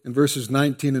in verses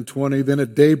 19 and 20, then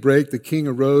at daybreak the king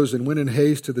arose and went in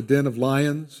haste to the den of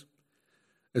lions.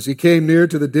 As he came near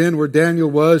to the den where Daniel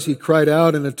was, he cried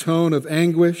out in a tone of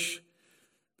anguish.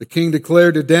 The king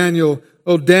declared to Daniel,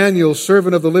 O Daniel,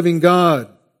 servant of the living God,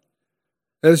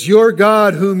 has your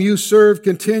God, whom you serve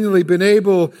continually, been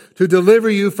able to deliver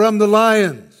you from the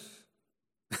lions?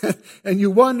 And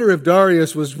you wonder if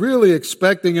Darius was really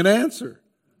expecting an answer.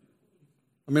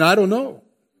 I don't know.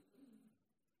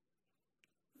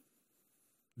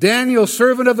 Daniel,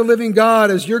 servant of the living God,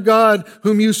 has your God,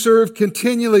 whom you serve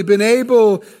continually, been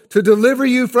able to deliver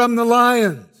you from the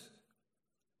lions?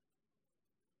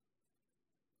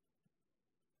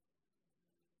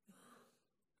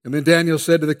 And then Daniel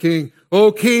said to the king,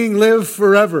 O king, live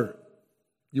forever.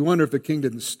 You wonder if the king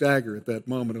didn't stagger at that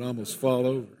moment and almost fall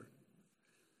over.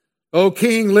 O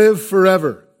king, live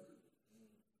forever.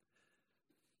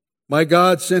 My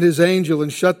God sent his angel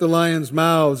and shut the lions'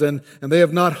 mouths, and they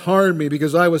have not harmed me,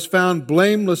 because I was found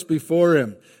blameless before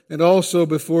him, and also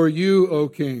before you, O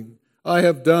king. I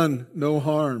have done no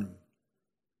harm.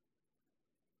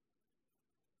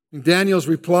 And Daniel's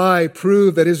reply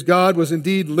proved that his God was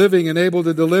indeed living and able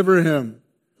to deliver him.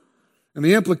 And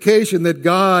the implication that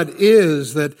God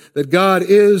is the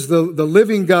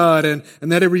living God, and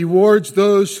that He rewards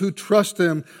those who trust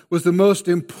Him, was the most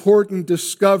important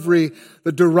discovery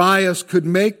that Darius could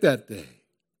make that day.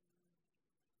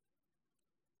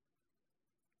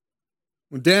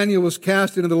 When Daniel was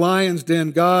cast into the lion's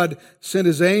den, God sent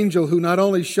His angel, who not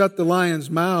only shut the lions'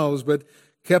 mouths, but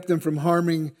kept them from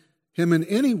harming him in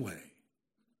any way.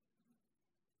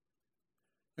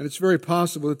 And it's very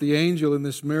possible that the angel in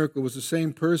this miracle was the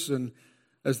same person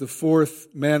as the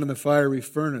fourth man in the fiery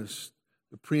furnace,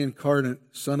 the pre-incarnate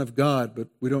Son of God, but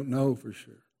we don't know for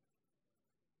sure.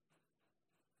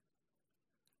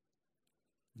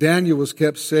 Daniel was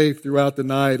kept safe throughout the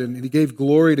night, and he gave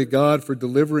glory to God for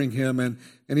delivering him, and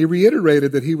he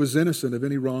reiterated that he was innocent of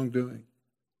any wrongdoing.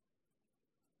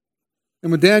 And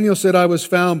when Daniel said, I was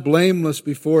found blameless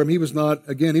before him, he was not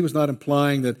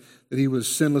implying that he was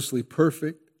sinlessly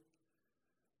perfect,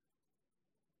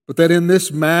 but that in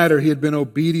this matter he had been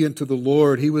obedient to the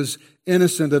Lord. He was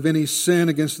innocent of any sin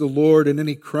against the Lord and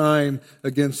any crime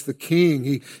against the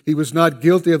king. He was not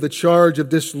guilty of the charge of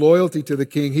disloyalty to the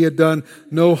king. He had done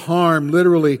no harm,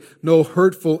 literally no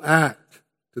hurtful act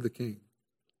to the king.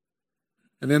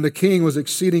 And then the king was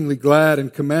exceedingly glad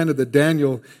and commanded that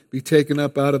Daniel be taken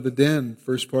up out of the den,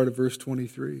 first part of verse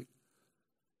 23.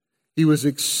 He was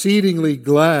exceedingly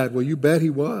glad. Well, you bet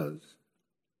he was.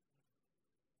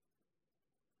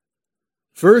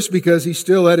 First, because he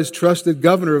still had his trusted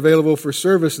governor available for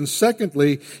service. And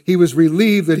secondly, he was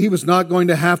relieved that he was not going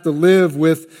to have to live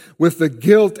with the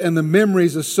guilt and the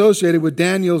memories associated with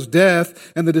Daniel's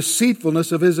death and the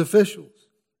deceitfulness of his officials.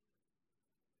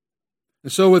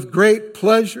 And so with great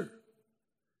pleasure,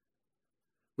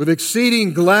 with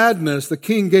exceeding gladness, the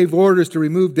king gave orders to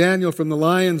remove Daniel from the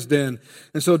lion's den.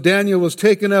 And so Daniel was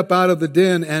taken up out of the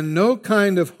den, and no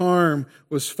kind of harm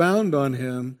was found on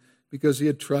him because he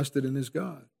had trusted in his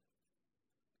God.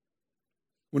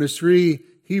 When his 3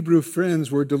 Hebrew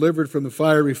friends were delivered from the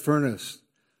fiery furnace,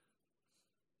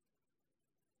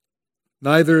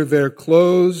 Neither their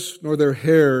clothes nor their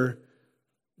hair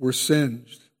were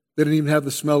singed. They didn't even have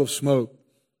the smell of smoke.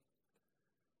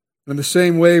 In the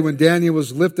same way, when Daniel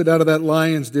was lifted out of that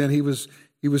lion's den, he was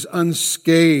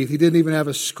unscathed. He didn't even have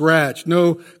a scratch.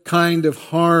 No kind of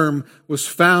harm was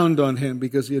found on him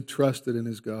because he had trusted in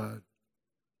his God.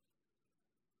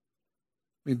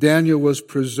 Daniel was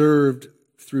preserved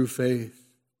through faith.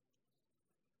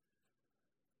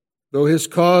 Though his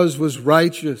cause was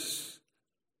righteous,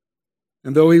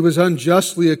 and though he was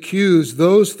unjustly accused,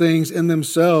 those things in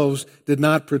themselves did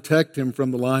not protect him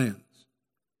from the lions.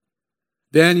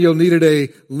 Daniel needed a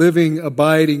living,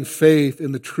 abiding faith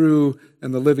in the true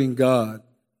and the living God,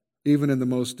 even in the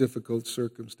most difficult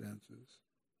circumstances.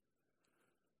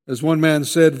 As one man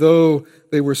said, though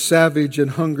they were savage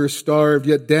and hunger-starved,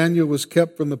 yet Daniel was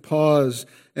kept from the paws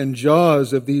and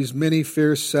jaws of these many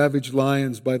fierce, savage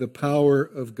lions by the power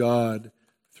of God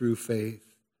through faith.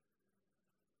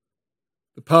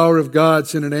 The power of God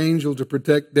sent an angel to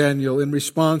protect Daniel in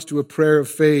response to a prayer of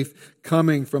faith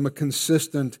coming from a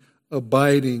consistent,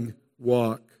 abiding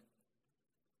walk.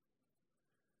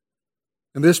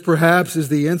 And this perhaps is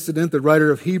the incident the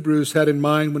writer of Hebrews had in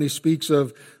mind when he speaks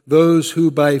of those who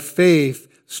by faith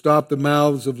stopped the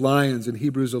mouths of lions in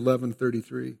Hebrews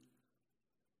 11:33.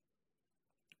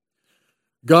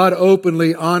 God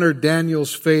openly honored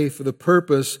Daniel's faith for the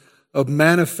purpose of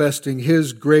manifesting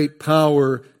his great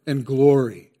power and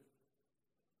glory.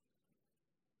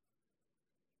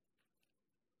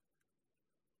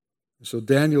 So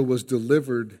Daniel was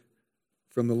delivered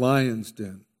from the lion's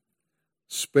den,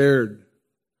 spared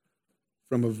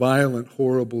from a violent,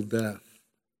 horrible death.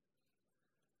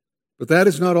 But that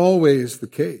is not always the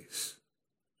case.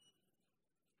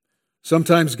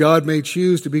 Sometimes God may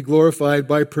choose to be glorified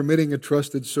by permitting a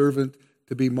trusted servant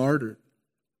to be martyred.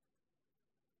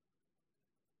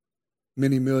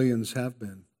 Many millions have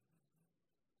been.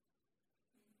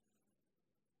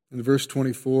 In verse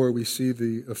 24, we see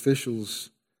the officials'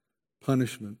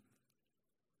 punishment.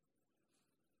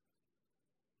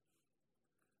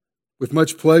 With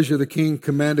much pleasure, the king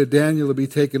commanded Daniel to be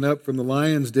taken up from the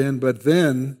lion's den, but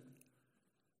then,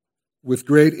 with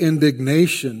great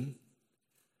indignation,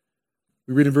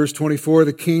 we read in verse 24,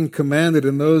 the king commanded,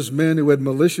 and those men who had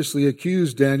maliciously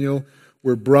accused Daniel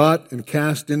were brought and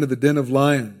cast into the den of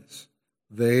lions,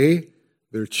 they,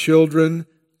 their children,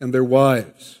 and their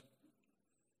wives.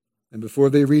 And before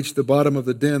they reached the bottom of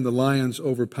the den, the lions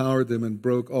overpowered them and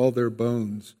broke all their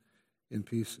bones in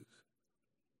pieces.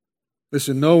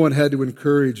 Listen, no one had to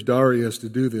encourage Darius to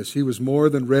do this. He was more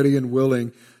than ready and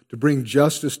willing to bring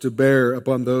justice to bear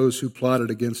upon those who plotted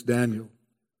against Daniel.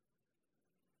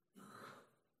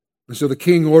 And so the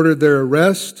king ordered their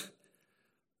arrest,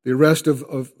 the arrest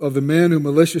of the men who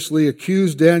maliciously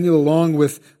accused Daniel along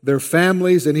with their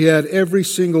families, and he had every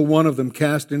single one of them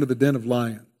cast into the den of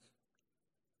lions.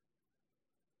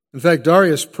 In fact,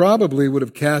 Darius probably would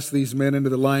have cast these men into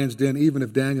the lion's den even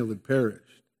if Daniel had perished,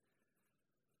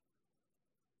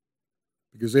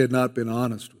 because they had not been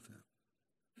honest with him.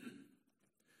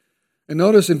 And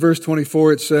notice in verse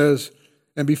 24 it says,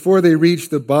 and before they reached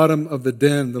the bottom of the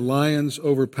den, the lions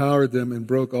overpowered them and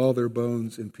broke all their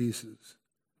bones in pieces.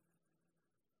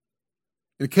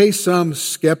 In case some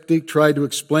skeptic tried to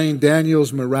explain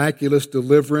Daniel's miraculous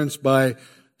deliverance by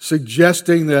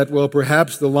suggesting that, well,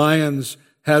 perhaps the lions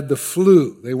had the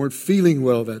flu, they weren't feeling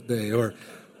well that day, or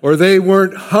they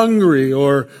weren't hungry,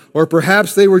 or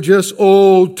perhaps they were just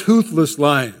old, toothless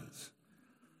lions.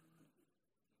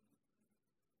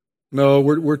 No,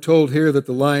 we're told here that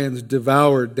the lions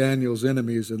devoured Daniel's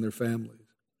enemies and their families.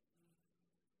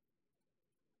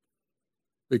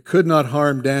 They could not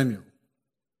harm Daniel,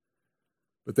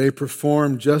 but they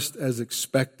performed just as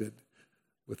expected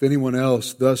with anyone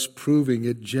else, thus proving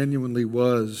it genuinely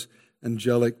was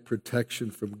angelic protection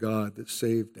from God that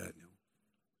saved Daniel.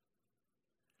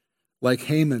 Like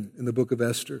Haman in the book of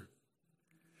Esther,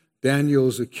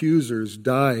 Daniel's accusers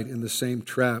died in the same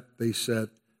trap they set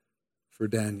for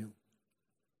Daniel.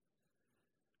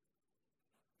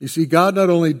 You see, God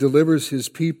not only delivers his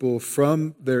people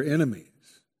from their enemies,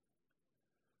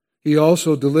 he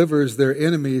also delivers their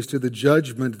enemies to the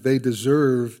judgment they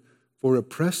deserve for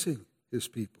oppressing his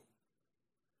people.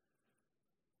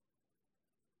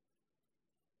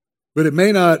 But it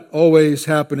may not always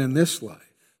happen in this life.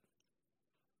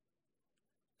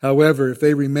 However, if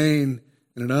they remain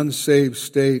in an unsaved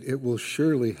state, it will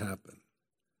surely happen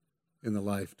in the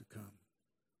life to come.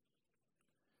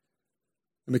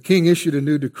 And the king issued a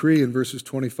new decree in verses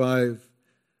 25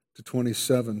 to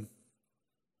 27.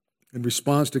 In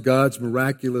response to God's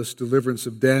miraculous deliverance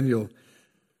of Daniel,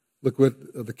 look what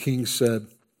the king said.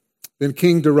 Then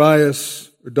King Darius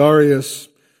Darius,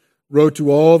 wrote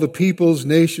to all the peoples,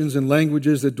 nations, and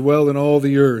languages that dwell in all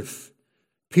the earth,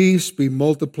 peace be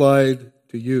multiplied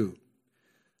to you.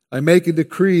 I make a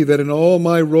decree that in all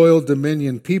my royal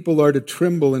dominion people are to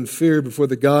tremble and fear before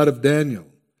the God of Daniel.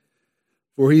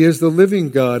 For he is the living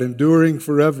God, enduring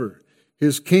forever.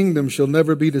 His kingdom shall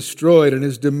never be destroyed, and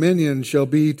his dominion shall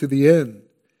be to the end.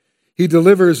 He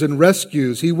delivers and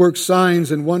rescues. He works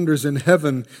signs and wonders in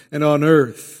heaven and on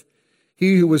earth.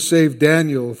 He who has saved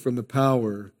Daniel from the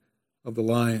power of the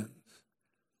lions.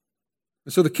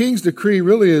 And so the king's decree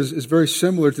really is very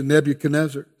similar to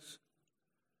Nebuchadnezzar's.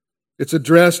 It's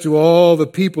addressed to all the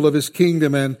people of his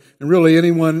kingdom and really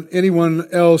anyone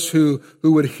else who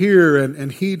would hear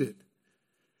and heed it.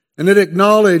 And it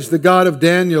acknowledged the God of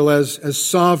Daniel as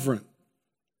sovereign.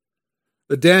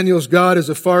 That Daniel's God is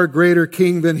a far greater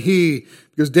king than he,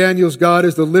 because Daniel's God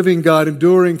is the living God,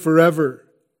 enduring forever.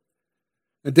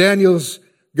 And Daniel's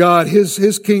God,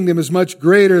 his kingdom is much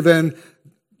greater than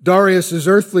Darius's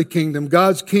earthly kingdom.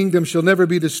 God's kingdom shall never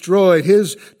be destroyed.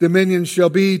 His dominion shall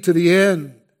be to the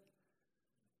end.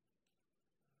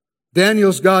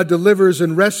 Daniel's God delivers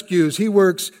and rescues. He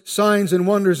works signs and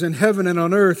wonders in heaven and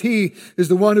on earth. He is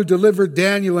the one who delivered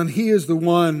Daniel, and he is the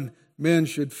one men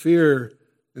should fear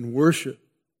and worship.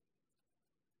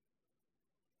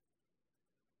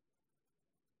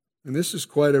 And this is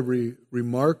quite a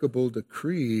remarkable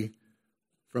decree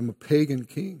from a pagan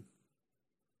king.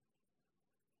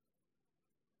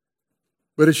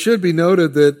 But it should be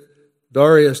noted that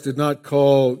Darius did not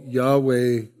call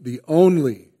Yahweh the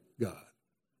only God.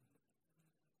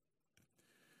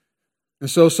 And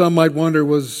so some might wonder,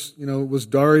 was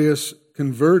Darius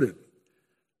converted?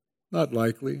 Not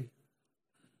likely.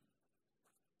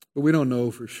 But we don't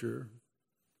know for sure.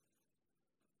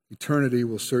 Eternity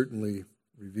will certainly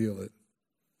reveal it.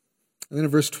 And then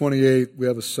in verse 28, we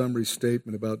have a summary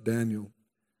statement about Daniel.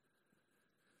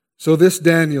 So this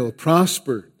Daniel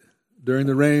prospered during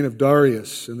the reign of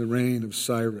Darius and the reign of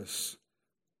Cyrus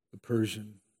the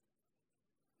Persian.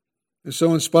 And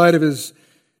so in spite of his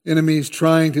enemies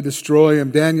trying to destroy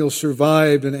him, Daniel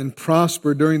survived and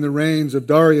prospered during the reigns of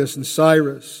Darius and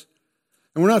Cyrus.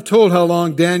 And we're not told how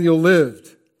long Daniel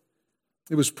lived.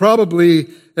 It was probably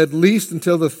at least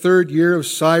until the third year of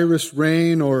Cyrus'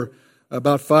 reign, or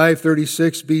about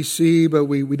 536 BC, but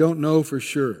we don't know for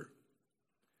sure.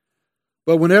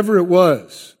 But whenever it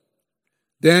was,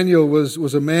 Daniel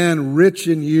was a man rich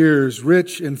in years,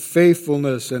 rich in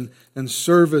faithfulness and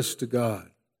service to God.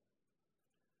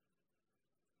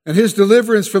 And his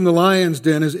deliverance from the lion's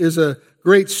den is a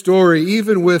great story,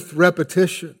 even with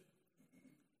repetition.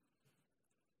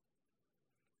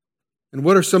 And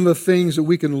what are some of the things that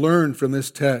we can learn from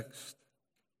this text?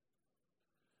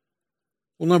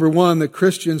 Well, number one, that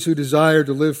Christians who desire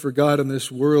to live for God in this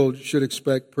world should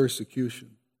expect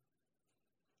persecution.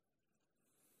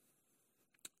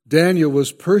 Daniel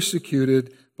was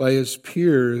persecuted by his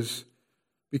peers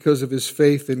because of his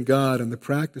faith in God and the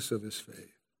practice of his faith.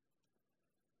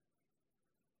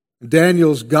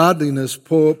 Daniel's godliness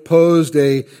posed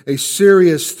a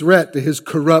serious threat to his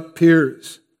corrupt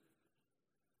peers.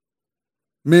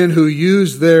 Men who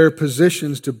used their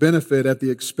positions to benefit at the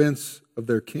expense of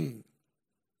their king.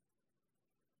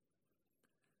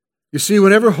 You see,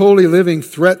 whenever holy living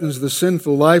threatens the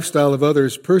sinful lifestyle of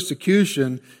others,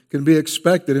 persecution can be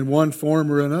expected in one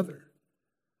form or another.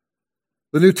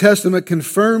 The New Testament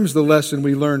confirms the lesson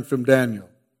we learned from Daniel.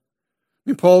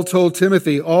 Paul told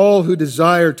Timothy, all who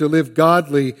desire to live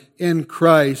godly in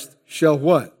Christ shall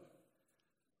what?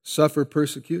 Suffer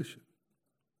persecution.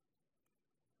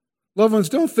 Loved ones,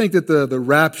 don't think that the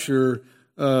rapture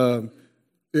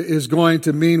is going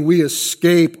to mean we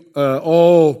escape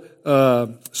all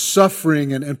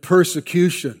suffering and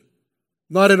persecution.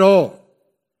 Not at all.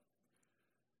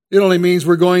 It only means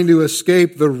we're going to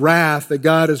escape the wrath that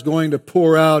God is going to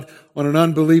pour out on an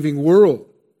unbelieving world.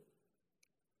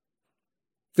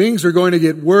 Things are going to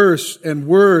get worse and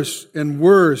worse and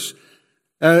worse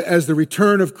as the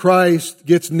return of Christ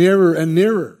gets nearer and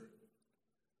nearer.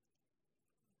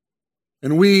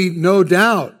 And we, no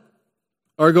doubt,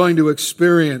 are going to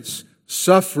experience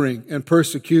suffering and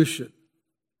persecution.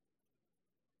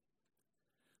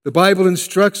 The Bible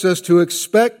instructs us to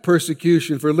expect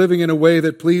persecution for living in a way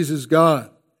that pleases God.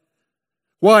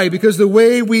 Why? Because the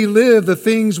way we live, the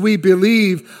things we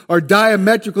believe, are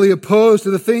diametrically opposed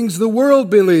to the things the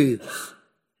world believes.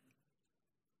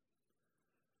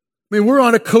 We're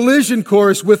on a collision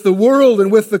course with the world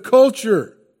and with the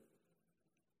culture.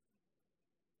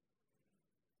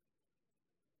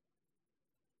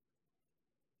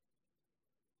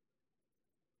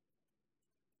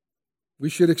 We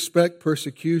should expect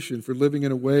persecution for living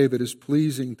in a way that is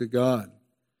pleasing to God.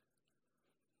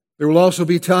 There will also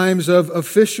be times of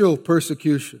official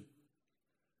persecution,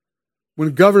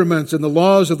 when governments and the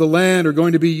laws of the land are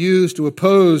going to be used to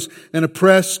oppose and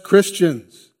oppress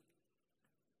Christians.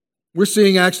 We're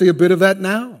seeing actually a bit of that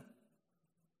now.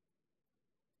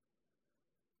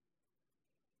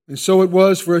 And so it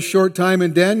was for a short time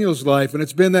in Daniel's life, and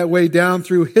it's been that way down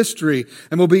through history,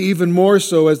 and will be even more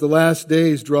so as the last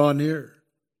days draw near.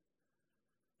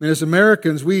 And as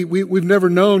Americans, we've never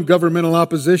known governmental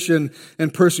opposition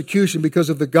and persecution because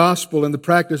of the gospel and the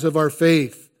practice of our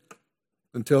faith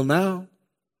until now.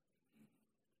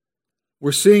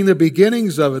 We're seeing the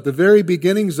beginnings of it, the very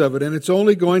beginnings of it, and it's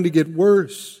only going to get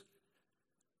worse.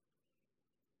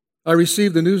 I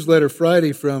received a newsletter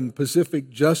Friday from Pacific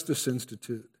Justice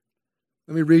Institute.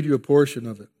 Let me read you a portion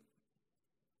of it.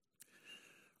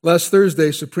 Last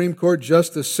Thursday, Supreme Court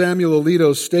Justice Samuel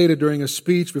Alito stated during a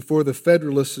speech before the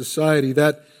Federalist Society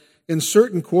that in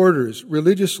certain quarters,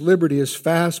 religious liberty is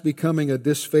fast becoming a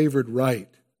disfavored right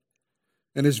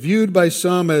and is viewed by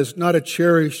some as not a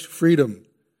cherished freedom,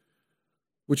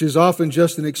 which is often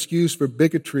just an excuse for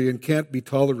bigotry and can't be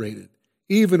tolerated,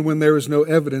 even when there is no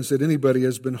evidence that anybody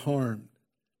has been harmed.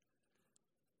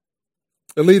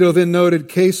 Alito then noted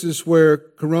cases where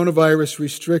coronavirus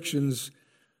restrictions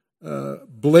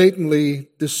blatantly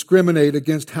discriminate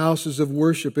against houses of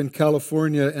worship in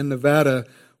California and Nevada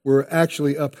were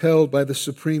actually upheld by the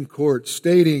Supreme Court,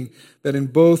 stating that in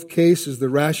both cases the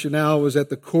rationale was that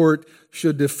the court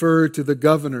should defer to the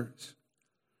governors.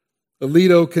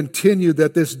 Alito continued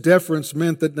that this deference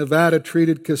meant that Nevada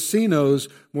treated casinos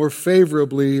more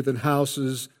favorably than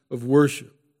houses of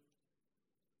worship.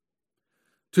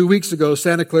 2 weeks ago,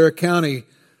 Santa Clara County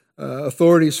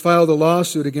authorities filed a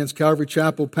lawsuit against Calvary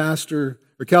Chapel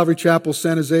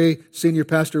San Jose senior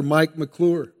pastor Mike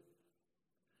McClure.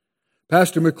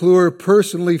 Pastor McClure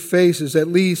personally faces at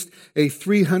least a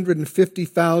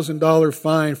 $350,000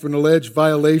 fine for an alleged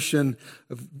violation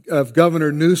of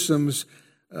Governor Newsom's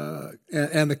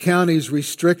and the county's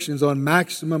restrictions on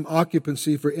maximum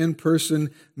occupancy for in-person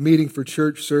meeting for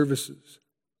church services,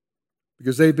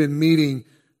 because they've been meeting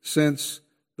since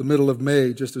the middle of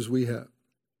May, just as we have.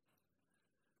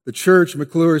 The church,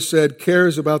 McClure said,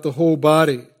 cares about the whole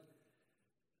body.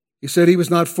 He said he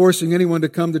was not forcing anyone to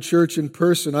come to church in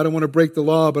person. I don't want to break the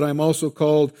law, but I'm also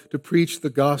called to preach the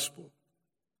gospel.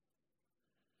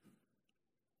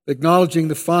 Acknowledging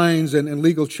the fines and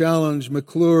legal challenge,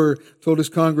 McClure told his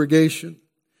congregation,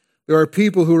 there are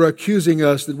people who are accusing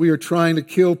us that we are trying to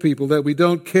kill people, that we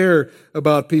don't care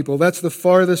about people. That's the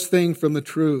farthest thing from the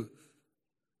truth.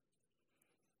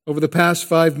 Over the past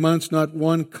 5 months, not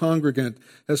one congregant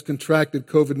has contracted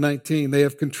COVID-19. They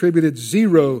have contributed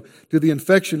zero to the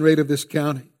infection rate of this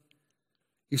county.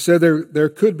 He said there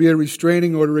could be a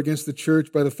restraining order against the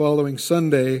church by the following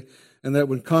Sunday, and that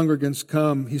when congregants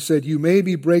come, he said, you may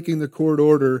be breaking the court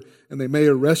order, and they may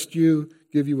arrest you,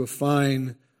 give you a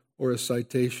fine, or a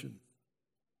citation.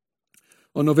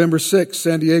 On November 6th,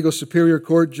 San Diego Superior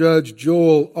Court Judge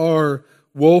Joel R.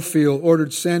 Woolfield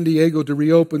ordered San Diego to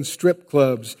reopen strip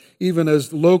clubs, even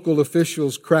as local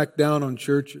officials cracked down on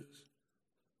churches.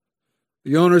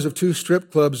 The owners of 2 strip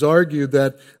clubs argued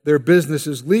that their business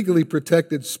is legally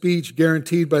protected speech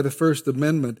guaranteed by the First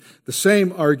Amendment, the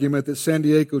same argument that San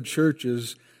Diego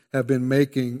churches have been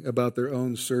making about their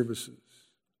own services.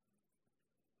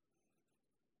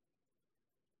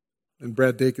 And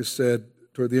Brad Dacus said,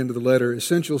 toward the end of the letter,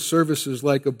 essential services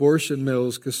like abortion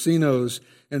mills, casinos,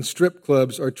 and strip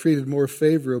clubs are treated more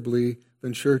favorably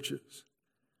than churches.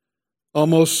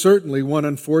 Almost certainly, one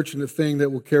unfortunate thing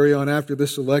that will carry on after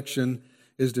this election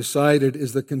is decided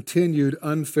is the continued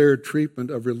unfair treatment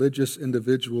of religious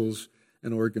individuals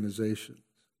and organizations.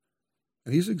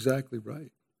 And he's exactly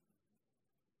right.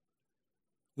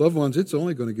 Loved ones, it's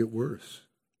only going to get worse.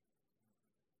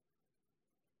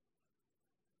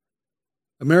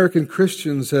 American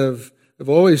Christians have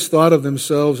always thought of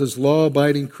themselves as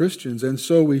law-abiding Christians, and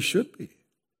so we should be.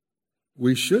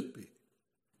 We should be.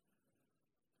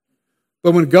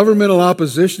 But when governmental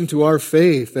opposition to our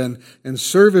faith and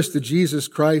service to Jesus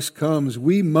Christ comes,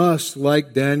 we must,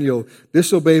 like Daniel,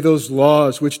 disobey those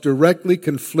laws which directly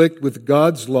conflict with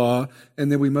God's law,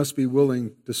 and then we must be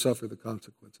willing to suffer the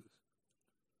consequences.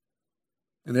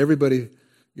 And everybody,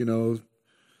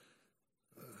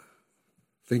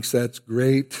 thinks that's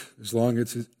great as long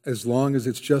as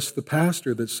it's just the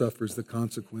pastor that suffers the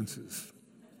consequences.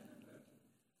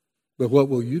 But what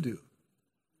will you do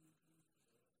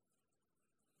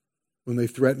when they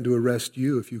threaten to arrest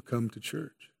you if you come to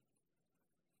church?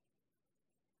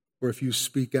 Or if you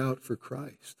speak out for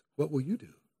Christ? What will you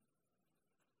do?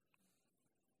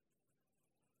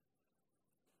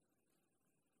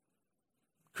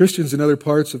 Christians in other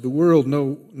parts of the world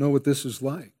know what this is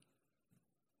like.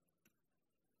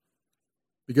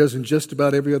 Because in just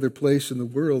about every other place in the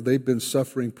world, they've been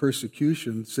suffering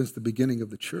persecution since the beginning of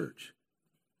the church.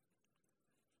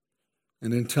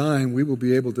 And in time, we will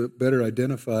be able to better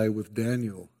identify with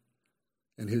Daniel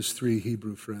and his 3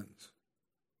 Hebrew friends.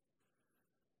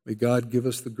 May God give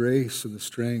us the grace and the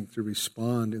strength to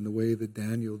respond in the way that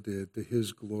Daniel did to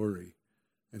his glory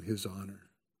and his honor.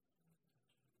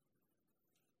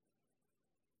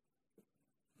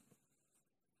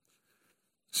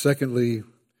 Secondly,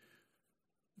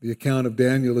 the account of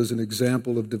Daniel is an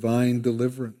example of divine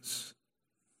deliverance.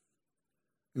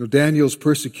 Daniel's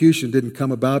persecution didn't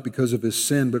come about because of his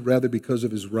sin, but rather because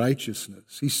of his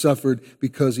righteousness. He suffered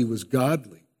because he was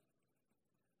godly.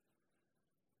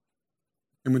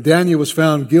 And when Daniel was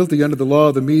found guilty under the law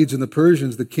of the Medes and the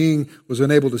Persians, the king was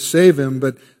unable to save him,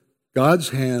 but God's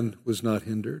hand was not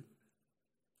hindered.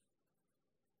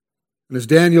 And as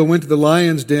Daniel went to the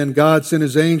lion's den, God sent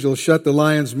his angel, shut the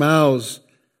lions' mouths,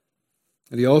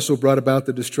 and he also brought about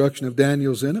the destruction of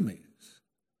Daniel's enemies.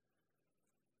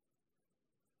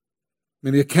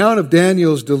 And the account of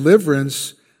Daniel's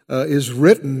deliverance is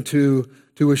written to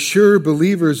assure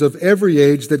believers of every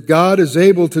age that God is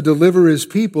able to deliver his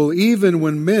people even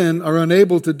when men are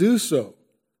unable to do so.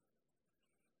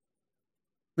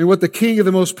 What the king of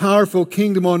the most powerful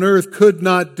kingdom on earth could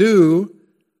not do,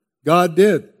 God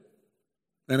did.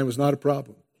 And it was not a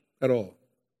problem at all.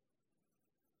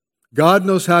 God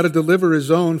knows how to deliver his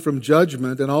own from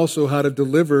judgment and also how to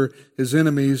deliver his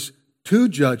enemies to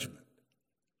judgment.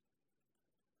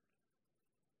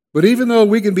 But even though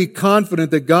we can be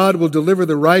confident that God will deliver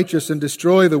the righteous and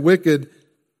destroy the wicked,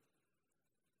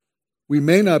 we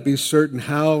may not be certain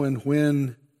how and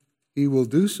when he will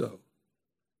do so.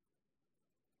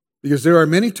 Because there are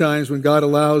many times when God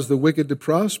allows the wicked to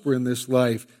prosper in this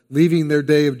life, leaving their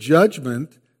day of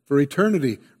judgment for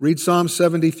eternity. Read Psalm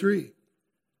 73.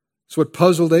 It's what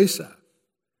puzzled Asaph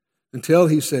until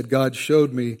he said, God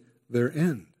showed me their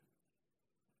end.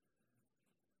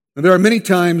 And there are many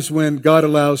times when God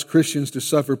allows Christians to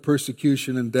suffer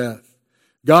persecution and death.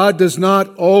 God does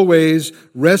not always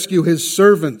rescue his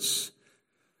servants.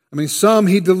 Some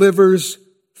he delivers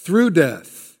through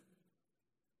death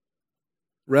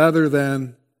rather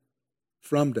than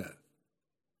from death.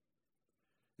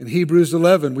 In Hebrews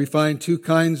 11, we find 2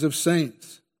 kinds of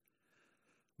saints.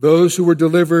 Those who were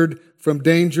delivered from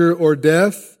danger or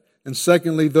death, and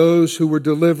secondly, those who were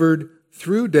delivered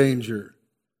through danger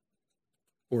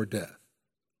or death.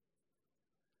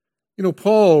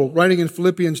 Paul, writing in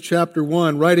Philippians chapter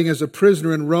 1, writing as a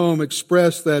prisoner in Rome,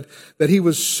 expressed that he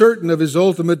was certain of his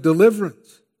ultimate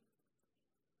deliverance.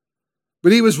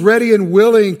 But he was ready and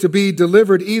willing to be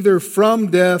delivered either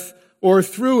from death or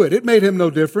through it. It made him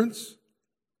no difference.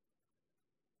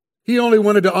 He only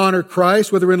wanted to honor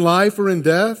Christ, whether in life or in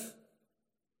death.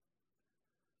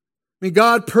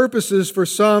 God purposes for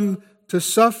some to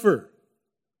suffer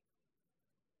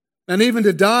and even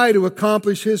to die to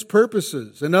accomplish his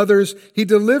purposes. And others he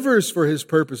delivers for his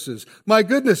purposes. My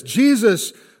goodness,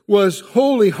 Jesus was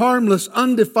holy, harmless,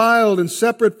 undefiled, and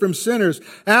separate from sinners,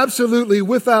 absolutely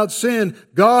without sin,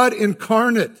 God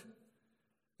incarnate.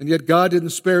 And yet God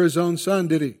didn't spare his own son,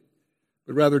 did he?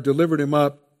 But rather delivered him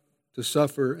up to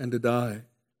suffer and to die.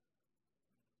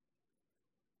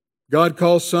 God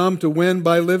calls some to win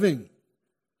by living,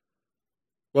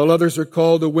 while others are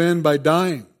called to win by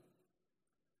dying.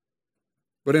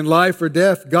 But in life or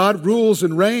death, God rules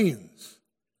and reigns,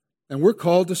 and we're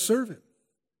called to serve him.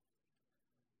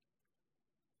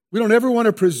 We don't ever want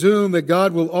to presume that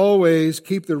God will always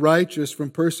keep the righteous from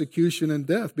persecution and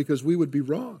death, because we would be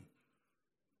wrong.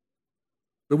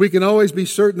 But we can always be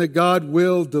certain that God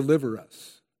will deliver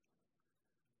us,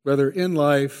 whether in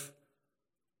life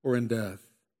or in death.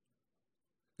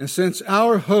 And since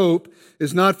our hope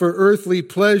is not for earthly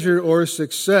pleasure or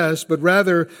success, but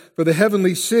rather for the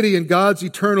heavenly city and God's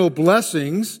eternal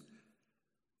blessings,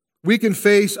 we can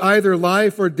face either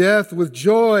life or death with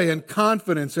joy and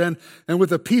confidence and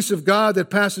with a peace of God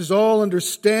that passes all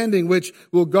understanding, which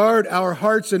will guard our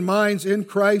hearts and minds in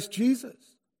Christ Jesus.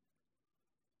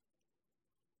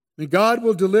 And God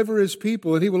will deliver his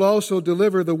people, and he will also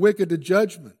deliver the wicked to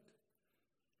judgment.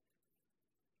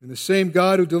 And the same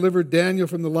God who delivered Daniel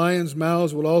from the lion's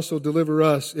mouths will also deliver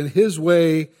us in his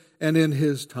way and in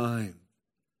his time.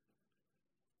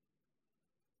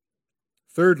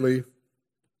 Thirdly,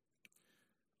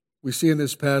 we see in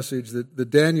this passage that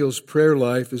Daniel's prayer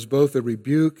life is both a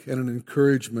rebuke and an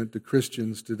encouragement to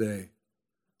Christians today.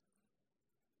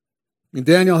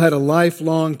 Daniel had a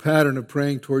lifelong pattern of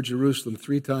praying toward Jerusalem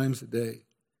 3 times a day.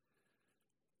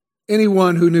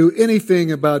 Anyone who knew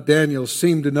anything about Daniel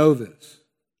seemed to know this.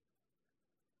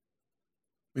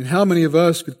 I mean, how many of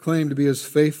us could claim to be as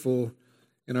faithful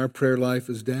in our prayer life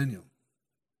as Daniel?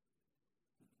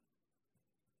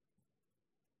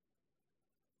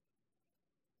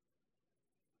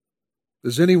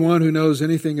 Does anyone who knows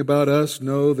anything about us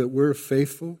know that we're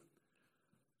faithful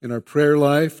in our prayer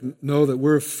life, know that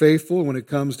we're faithful when it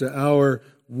comes to our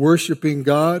worshiping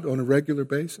God on a regular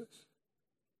basis?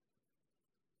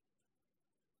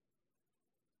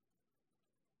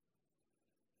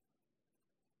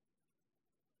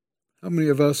 How many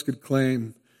of us could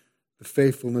claim the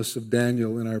faithfulness of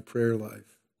Daniel in our prayer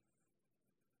life?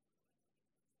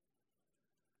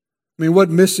 I mean,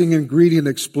 what missing ingredient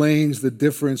explains the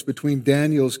difference between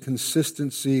Daniel's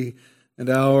consistency and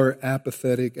our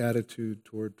apathetic attitude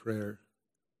toward prayer?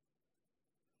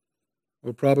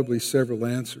 Well, probably several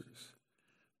answers,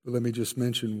 but let me just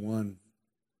mention one.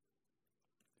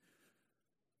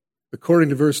 According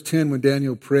to verse 10, when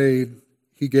Daniel prayed,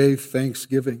 he gave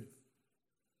thanksgiving.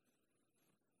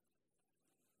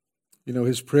 You know,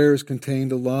 his prayers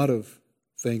contained a lot of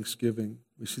thanksgiving.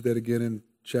 We see that again in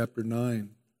chapter 9.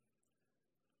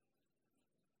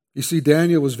 You see,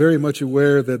 Daniel was very much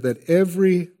aware that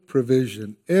every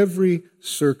provision, every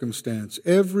circumstance,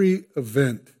 every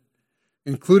event,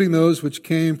 including those which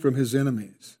came from his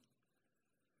enemies,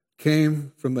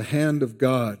 came from the hand of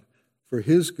God for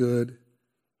his good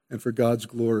and for God's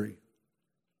glory.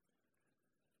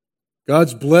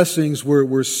 God's blessings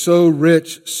were so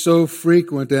rich, so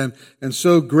frequent, and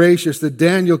so gracious that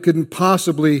Daniel couldn't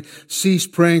possibly cease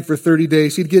praying for 30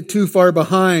 days. He'd get too far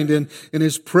behind in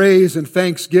his praise and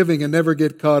thanksgiving and never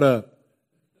get caught up.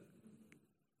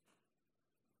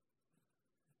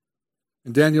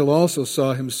 And Daniel also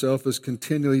saw himself as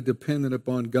continually dependent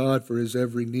upon God for his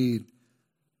every need.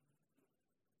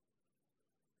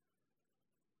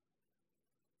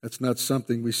 That's not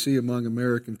something we see among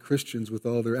American Christians with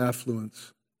all their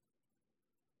affluence.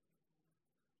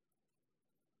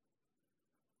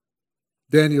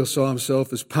 Daniel saw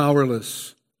himself as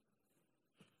powerless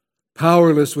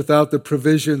without the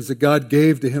provisions that God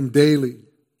gave to him daily.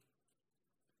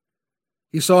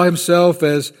 He saw himself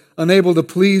as unable to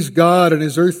please God and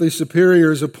his earthly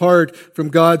superiors apart from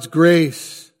God's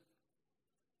grace.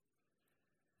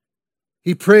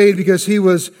 He prayed because he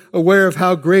was aware of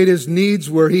how great his needs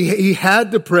were. He had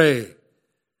to pray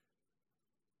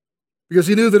because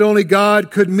he knew that only God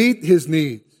could meet his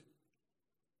needs.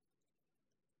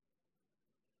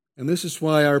 And this is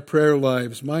why our prayer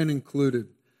lives, mine included,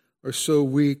 are so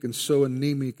weak and so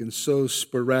anemic and so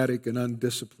sporadic and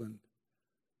undisciplined.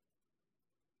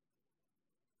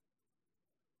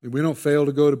 And we don't fail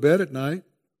to go to bed at night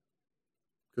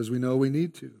because we know we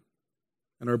need to.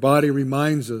 And our body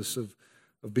reminds us of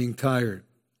being tired.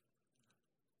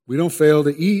 We don't fail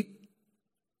to eat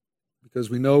because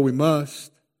we know we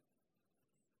must.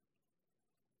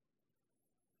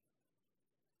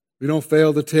 We don't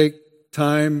fail to take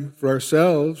time for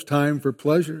ourselves, time for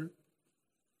pleasure.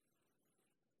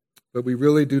 But we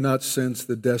really do not sense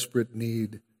the desperate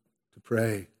need to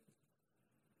pray.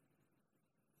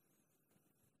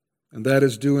 And that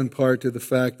is due in part to the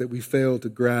fact that we fail to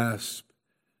grasp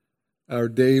our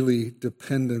daily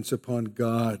dependence upon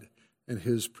God and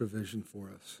His provision for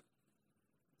us.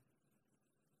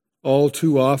 All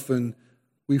too often,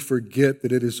 we forget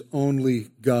that it is only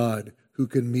God who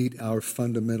can meet our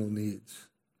fundamental needs.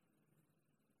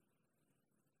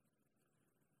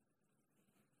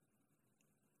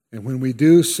 And when we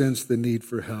do sense the need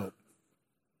for help,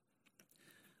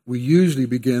 we usually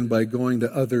begin by going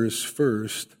to others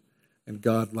first and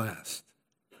God last.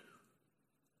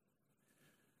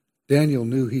 Daniel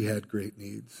knew he had great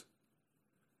needs.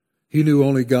 He knew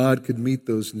only God could meet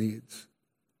those needs.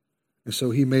 And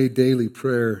so he made daily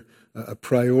prayer a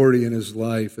priority in his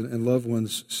life. And loved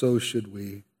ones, so should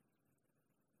we.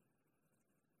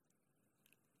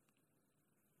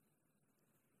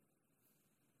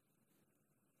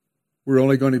 We're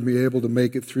only going to be able to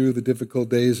make it through the difficult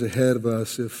days ahead of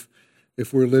us if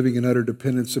we're living in utter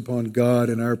dependence upon God,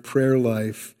 and our prayer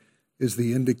life is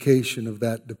the indication of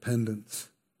that dependence.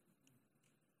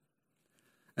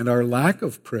 And our lack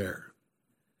of prayer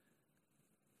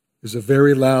is a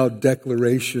very loud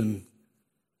declaration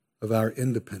of our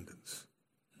independence.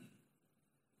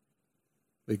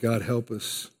 May God help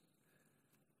us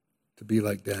to be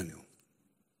like Daniel.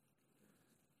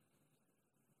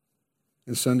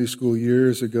 In Sunday school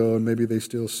years ago, and maybe they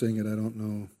still sing it, I don't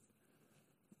know,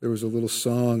 there was a little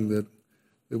song that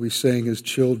we sang as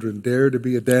children, Dare to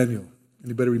be a Daniel.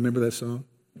 Anybody remember that song?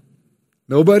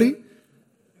 Nobody?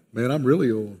 Man, I'm really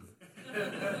old.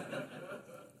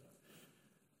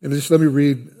 And just let me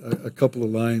read a couple of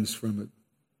lines from it.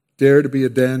 Dare to be a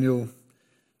Daniel,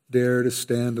 dare to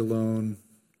stand alone,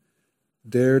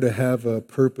 dare to have a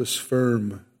purpose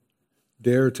firm,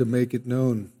 dare to make it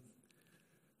known.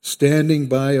 Standing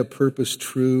by a purpose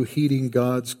true, heeding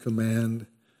God's command,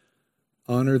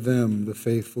 honor them, the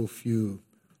faithful few.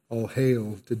 All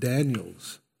hail to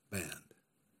Daniel's band.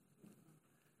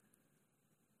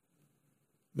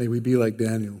 May we be like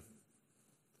Daniel.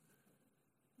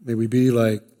 May we be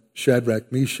like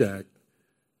Shadrach, Meshach,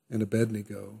 and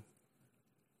Abednego.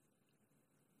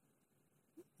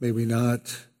 May we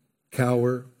not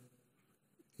cower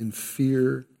in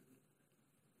fear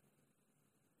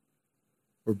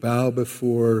or bow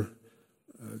before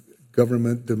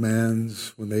government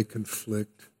demands when they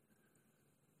conflict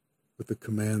with the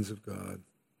commands of God.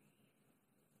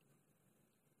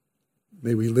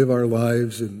 May we live our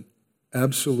lives in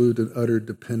absolute and utter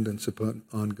dependence upon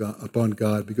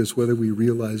God, because whether we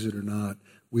realize it or not,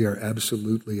 we are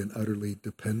absolutely and utterly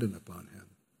dependent upon Him.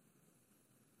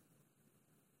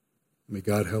 May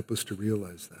God help us to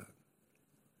realize that.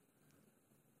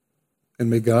 And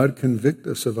may God convict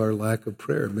us of our lack of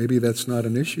prayer. Maybe that's not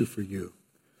an issue for you.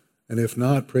 And if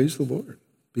not, praise the Lord.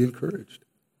 Be encouraged.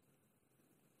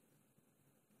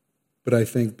 But I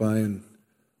think by and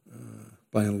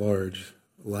large,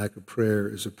 lack of prayer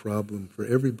is a problem for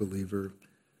every believer.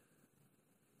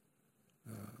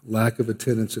 Lack of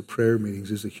attendance at prayer meetings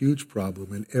is a huge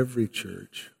problem in every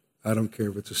church. I don't care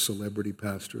if it's a celebrity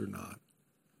pastor or not.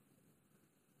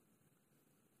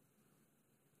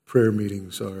 Prayer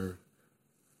meetings are,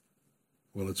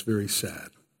 well, it's very sad.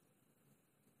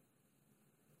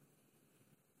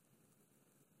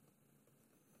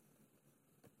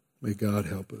 May God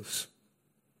help us.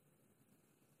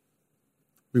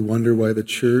 We wonder why the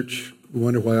church, we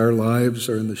wonder why our lives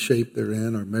are in the shape they're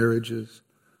in, our marriages.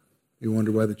 We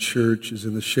wonder why the church is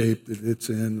in the shape that it's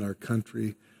in, our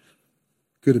country.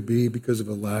 Could it be because of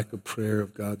a lack of prayer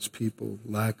of God's people,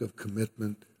 lack of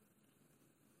commitment?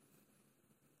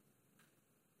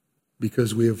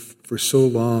 Because we have for so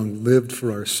long lived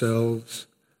for ourselves,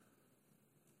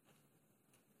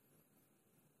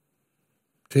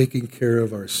 taking care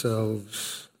of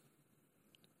ourselves,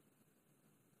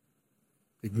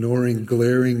 ignoring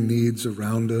glaring needs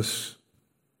around us.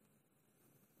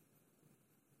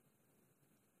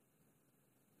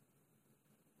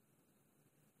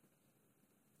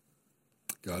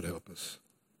 God help us.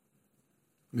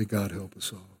 May God help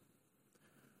us all.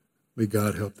 May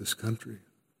God help this country.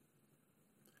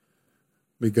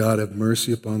 May God have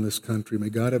mercy upon this country. May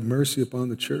God have mercy upon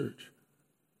the church.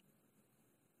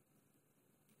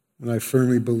 And I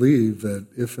firmly believe that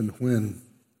if and when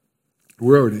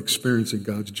we're already experiencing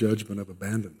God's judgment of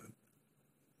abandonment,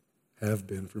 have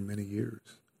been for many years.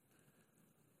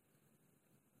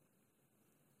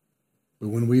 But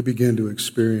when we begin to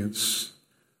experience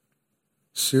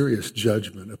serious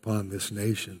judgment upon this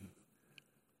nation,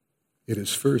 it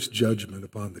is first judgment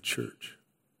upon the church.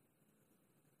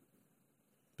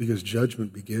 Because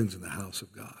judgment begins in the house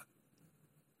of God.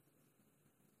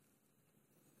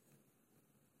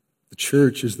 The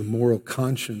church is the moral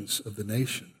conscience of the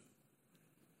nation.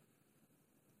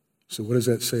 So what does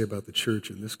that say about the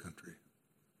church in this country?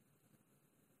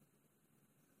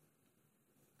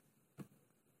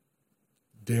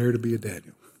 Dare to be a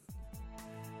Daniel.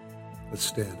 Let's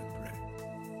stand and pray.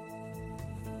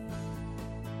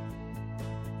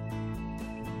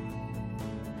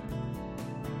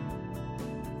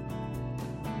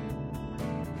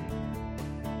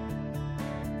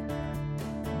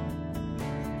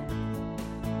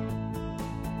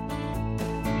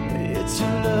 It's your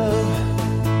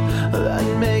love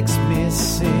that makes me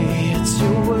see. It's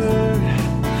your word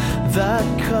that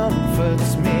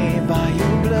comforts me. By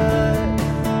your blood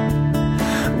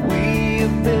we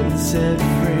have been set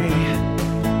free.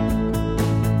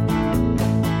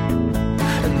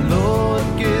 And Lord,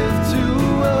 give to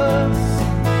us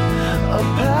a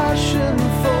passion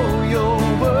for your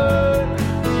word,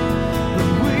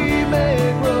 that we may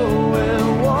grow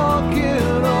and walk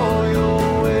in all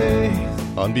your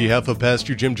ways. On behalf of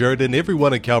Pastor Jim Jarrett and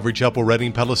everyone at Calvary Chapel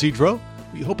Redding Palo Cedro,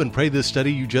 we hope and pray this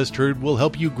study you just heard will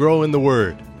help you grow in the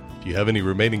Word. If you have any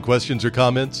remaining questions or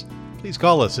comments, please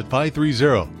call us at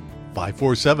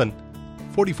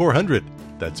 530-547-4400.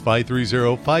 That's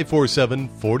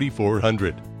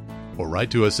 530-547-4400. Or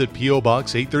write to us at P.O.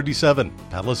 Box 837,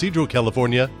 Palo Cedro,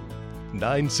 California,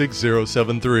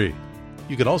 96073.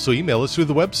 You can also email us through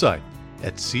the website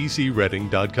at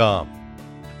ccredding.com.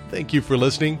 Thank you for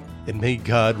listening, and may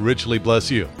God richly bless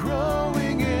you.